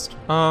short rest?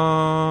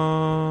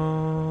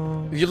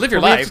 You You live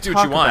your Well, we have life, to do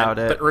what you talk want, about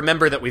it. but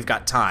remember that we've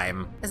got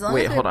time. As long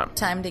Wait, as we hold have on.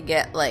 time to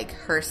get, like,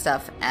 her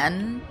stuff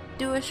and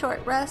do a short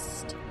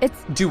rest.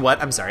 Do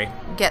what? I'm sorry.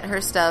 Get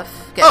her stuff.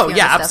 Get Oh, Fiona's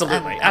yeah, stuff,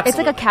 absolutely. and- It's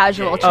like a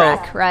casual Yeah.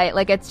 trek, right?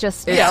 Like it's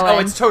just Yeah,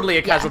 going. it's totally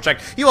a casual check.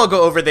 You all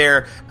go over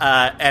there,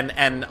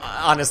 and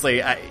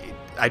honestly,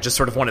 I just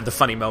sort of wanted the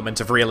funny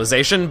moment of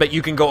realization, but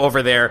you can go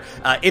over there.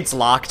 It's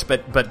locked,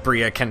 but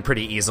Bria can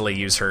pretty easily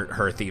use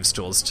her thieves'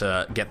 tools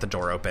to get the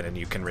door open, and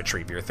you can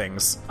retrieve your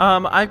things.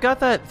 I've got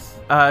that.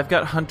 I've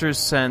got Hunter's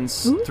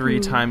Sense 3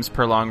 times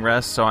per long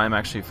rest, so I'm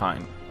actually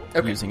fine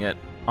using it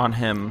on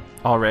him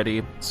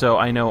already. So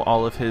I know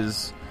all of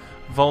his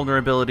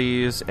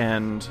vulnerabilities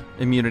and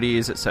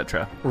immunities,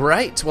 etc.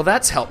 Right. Well,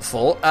 that's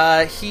helpful.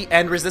 He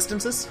and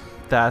resistances.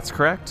 That's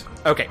correct.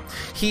 Okay.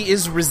 He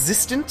is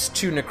resistant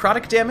to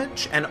necrotic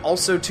damage and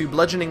also to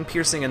bludgeoning,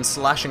 piercing, and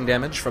slashing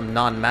damage from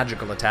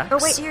non-magical attacks. Oh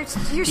wait, you're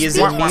He is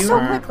speaking so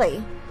immune.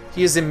 quickly.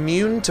 He is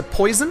immune to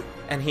poison,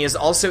 and he is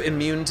also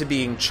immune to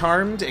being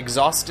charmed,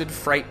 exhausted,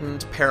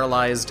 frightened,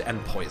 paralyzed,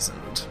 and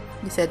poisoned.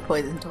 You said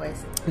poison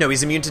twice. No,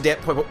 he's immune to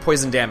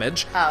poison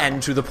damage Oh, okay.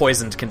 and to the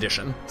poisoned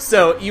condition.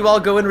 So you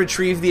all go and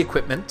retrieve the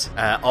equipment,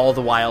 all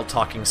the while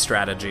talking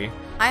strategy.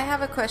 I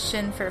have a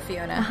question for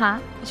Fiona. Huh?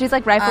 She's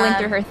like rifling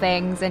through her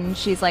things and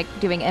she's like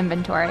doing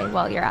inventory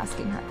while you're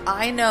asking her.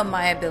 I know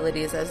my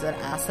abilities as an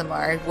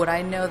Aasimar. Would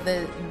I know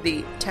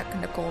the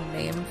technical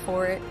name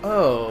for it?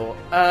 Oh,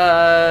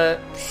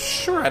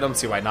 sure, I don't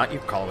see why not. You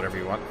can call it whatever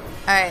you want.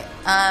 All right.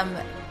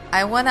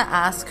 I want to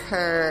ask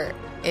her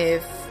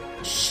if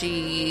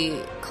she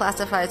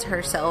classifies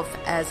herself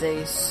as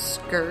a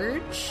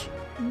scourge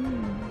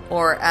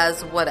or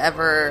as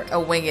whatever a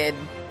winged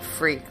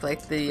freak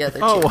like the other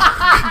two.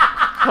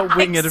 A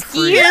winged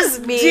freak. Excuse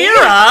me.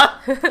 Dira!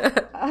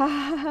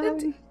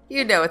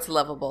 You know it's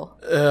lovable.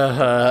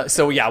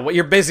 So yeah, what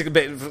you're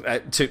basically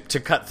to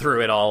cut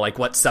through it all, like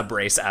what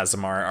subrace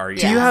Aasimar are you?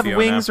 Do you have Fiona?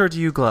 wings or do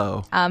you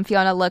glow?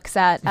 Fiona looks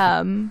at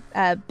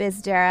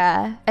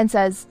Bizdera and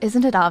says,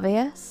 "Isn't it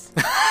obvious?"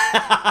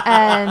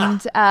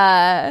 and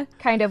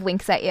kind of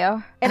winks at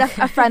you in a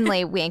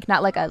friendly wink,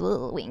 not like a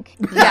little wink.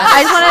 Yeah,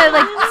 I just want to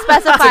like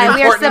specify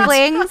we are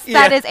siblings.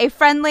 Yeah. That is a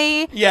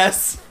friendly,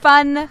 Yes.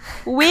 fun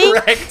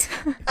wink. Correct.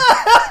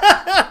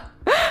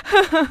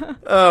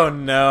 Oh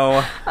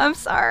no. I'm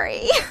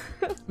sorry.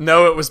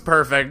 No, it was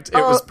perfect. It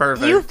was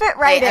perfect. You fit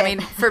right in. I mean,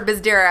 for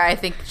Bizdira, I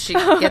think she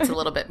gets a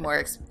little bit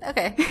more.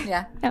 Okay,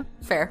 yeah,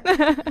 fair.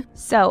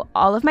 So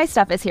all of my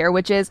stuff is here,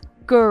 which is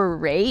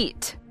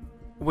great.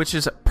 Which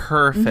is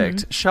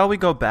perfect. Shall we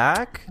go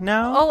back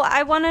now? Oh,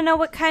 I want to know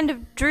what kind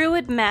of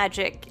druid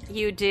magic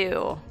you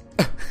do.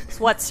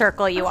 What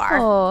circle you are.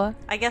 Oh,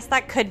 I guess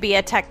that could be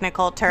a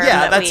technical term.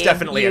 yeah, that that's we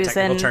definitely a use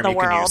technical in term the you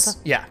world. can use.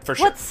 Yeah, for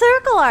sure. What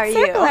circle are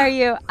you? circle are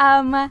you?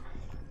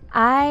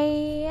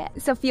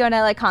 So Fiona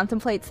like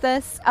contemplates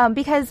this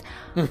because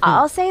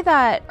I'll say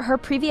that her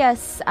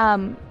previous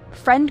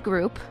friend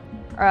group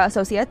or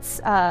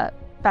associates,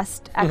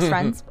 best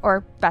ex-friends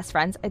or best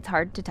friends, it's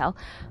hard to tell,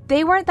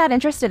 they weren't that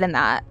interested in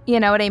that. You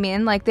know what I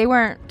mean? Like they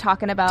weren't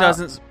talking about.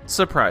 Doesn't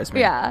surprise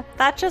me. Yeah.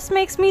 That just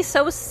makes me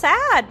so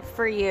sad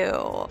for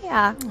you.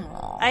 Yeah.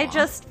 I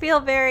just feel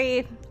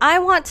very... I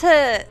want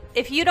to...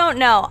 If you don't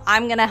know,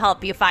 I'm going to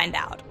help you find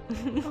out.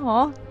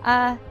 Oh.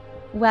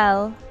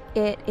 Well,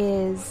 it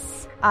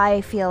is. I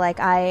feel like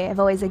I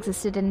have always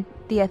existed in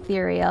the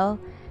ethereal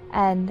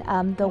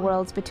and the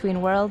worlds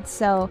between worlds.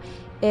 So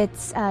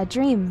it's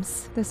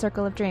dreams, the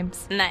circle of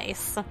dreams.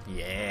 Nice.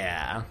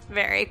 Yeah.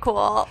 Very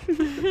cool.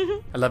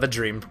 I love a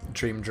dream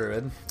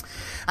druid.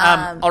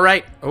 All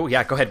right. Oh,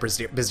 yeah, go ahead,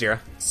 Bizdira.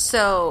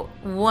 So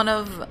one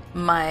of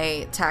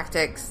my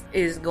tactics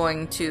is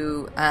going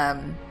to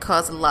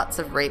cause lots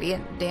of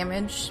radiant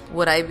damage.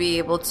 Would I be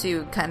able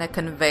to kind of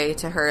convey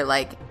to her,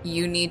 like,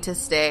 you need to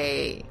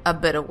stay a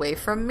bit away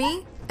from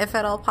me, if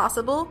at all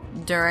possible,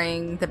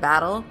 during the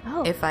battle,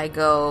 if I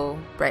go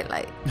bright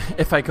light?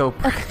 If I go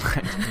bright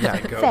light. Yeah,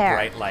 go Fair.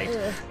 bright light.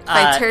 If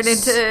I turn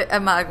into a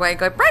Mogwai and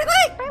go, bright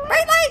light!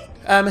 Bright light!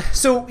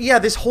 So yeah,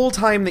 this whole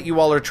time that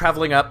you all are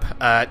traveling up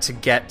to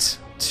get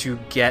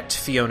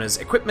Fiona's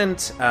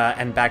equipment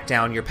and back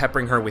down, you're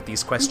peppering her with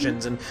these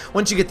questions, and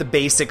once you get the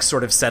basics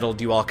sort of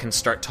settled, you all can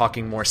start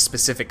talking more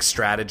specific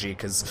strategy,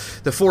 because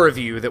the four of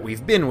you that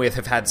we've been with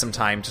have had some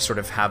time to sort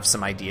of have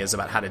some ideas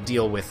about how to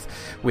deal with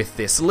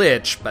this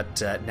lich,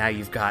 but now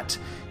you've got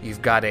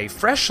a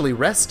freshly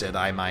rested,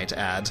 I might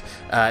add,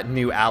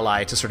 new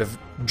ally to sort of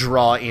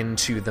draw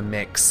into the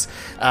mix.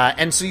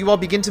 And so you all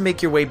begin to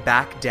make your way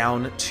back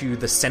down to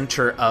the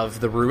center of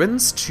the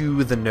ruins,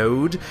 to the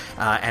node,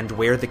 and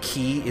where the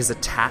key is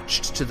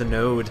attached to the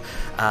node.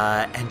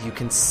 And you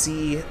can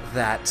see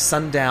that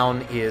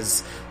sundown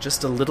is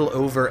just a little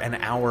over an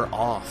hour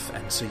off.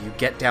 And so you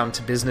get down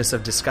to business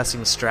of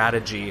discussing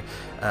strategy,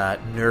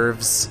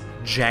 nerves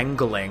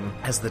jangling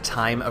as the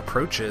time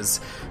approaches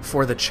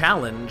for the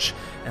challenge,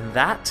 and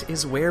that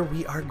is where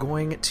we are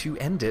going to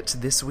end it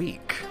this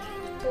week.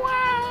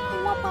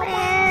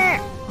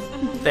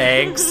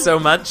 Thanks so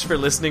much for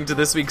listening to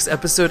this week's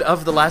episode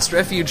of The Last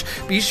Refuge.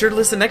 Be sure to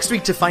listen next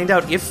week to find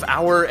out if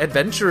our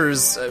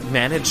adventurers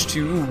manage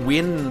to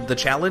win the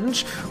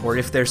challenge, or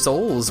if their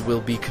souls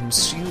will be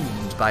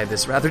consumed by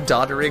this rather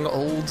doddering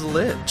old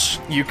lich.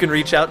 You can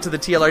reach out to the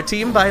TLR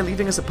team by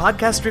leaving us a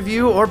podcast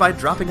review or by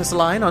dropping us a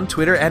line on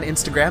Twitter and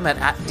Instagram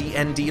at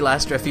DND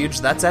Last Refuge.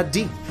 That's at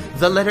D,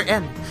 the letter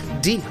N,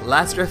 D,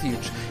 Last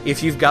Refuge.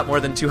 If you've got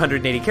more than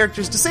 280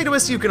 characters to say to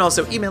us, you can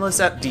also email us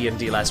at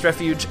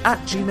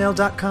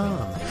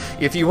dndlastrefuge@gmail.com.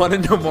 If you want to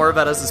know more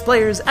about us as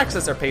players,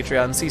 access our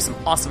Patreon, see some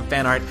awesome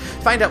fan art,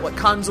 find out what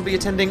cons we'll be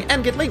attending,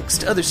 and get links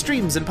to other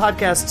streams and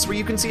podcasts where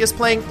you can see us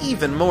playing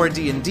even more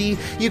D&D,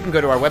 you can go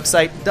to our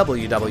website,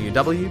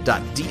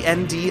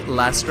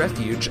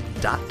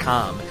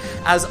 www.dndlastrefuge.com.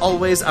 As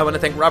always, I want to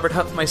thank Robert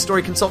Huff, my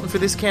story consultant for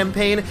this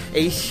campaign.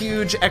 A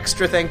huge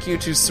extra thank you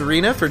to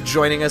Serena for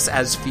joining us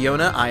as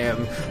Fiona. I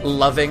am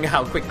loving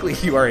how quickly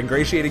you are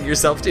ingratiating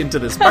yourself into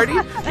this party.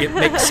 It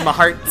makes my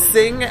heart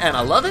sing, and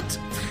I love it.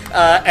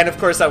 And of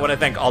course, I want to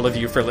thank all of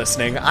you for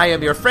listening. I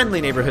am your friendly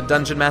neighborhood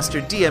dungeon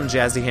master, DM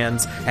Jazzy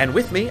Hands, and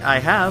with me I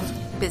have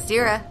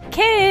Bizdira.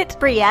 Kit.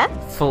 Bria.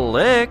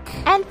 Flick.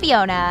 And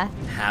Fiona.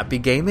 Happy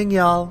gaming,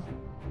 y'all.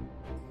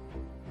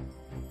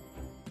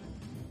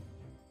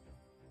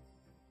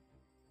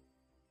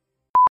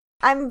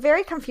 I'm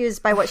very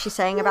confused by what she's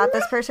saying about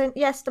this person.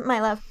 Yes,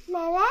 my love.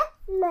 Mama,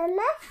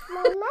 mama,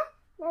 mama,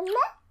 mama,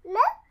 mama,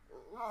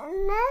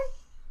 mama,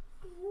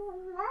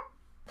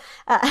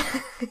 mama.